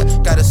way.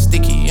 But got a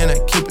sticky and I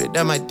keep it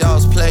at my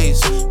dog's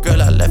place.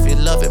 Girl, I left you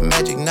loving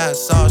magic, not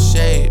all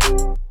shade.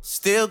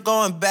 Still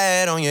going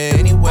bad on you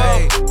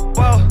anyway.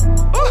 Whoa.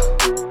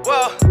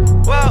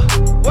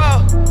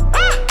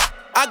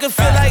 I can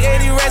feel like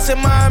 80 rats in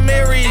my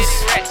Marys.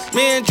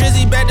 Me and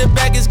Drizzy back to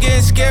back is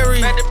getting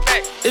scary.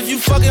 If you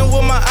fucking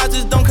with my eyes,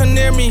 just don't come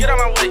near me. Get out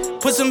my way.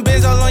 Put some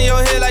bins all on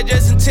your head like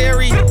Justin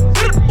Terry.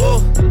 Whoa.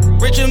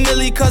 Richard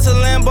Millie cuss a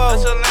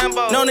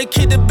Lambo. Known to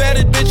keep the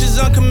baddest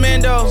bitches on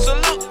commando.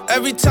 Salute.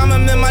 Every time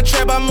I'm in my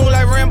trap, I move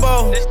like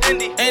Rambo.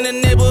 Ain't a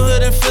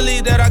neighborhood in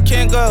Philly that I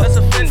can't go. That's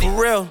a Fendi.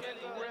 For real.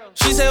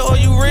 She said, oh,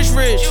 you rich.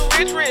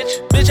 You rich.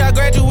 Bitch, I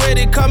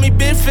graduated, call me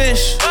Big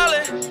Fish.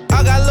 Ballin'.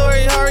 I got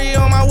Lori Hurry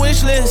on my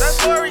wish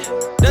list.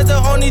 That's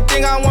the only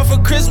thing I want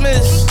for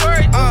Christmas.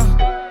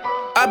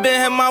 I been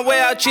had my way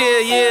out here,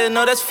 yeah,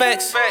 no, that's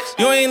facts.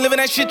 You ain't living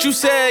that shit you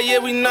said, yeah,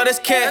 we know that's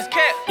cat.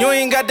 You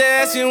ain't got the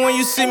ass in when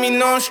you see me,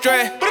 no, I'm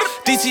straight.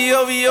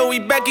 DTOVO, we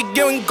back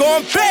again, we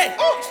going back.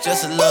 It's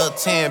just a little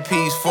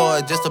 10-piece for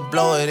it, just to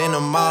blow it in the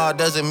mall.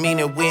 Doesn't mean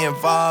that we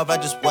involved. I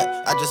just put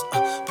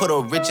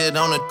a Richard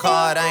on the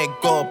card. I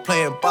ain't go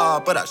playing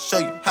ball, but I'll show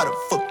you how the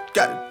fuck you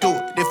gotta do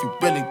it. If you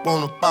really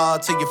wanna fall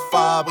till you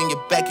fall when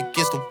you're back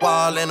against the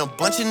wall. And a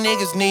bunch of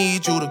niggas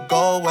need you to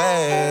go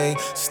away.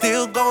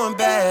 Still going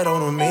bad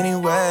on them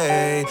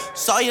anyway.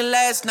 Saw you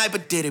last night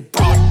but did it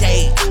broad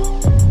day.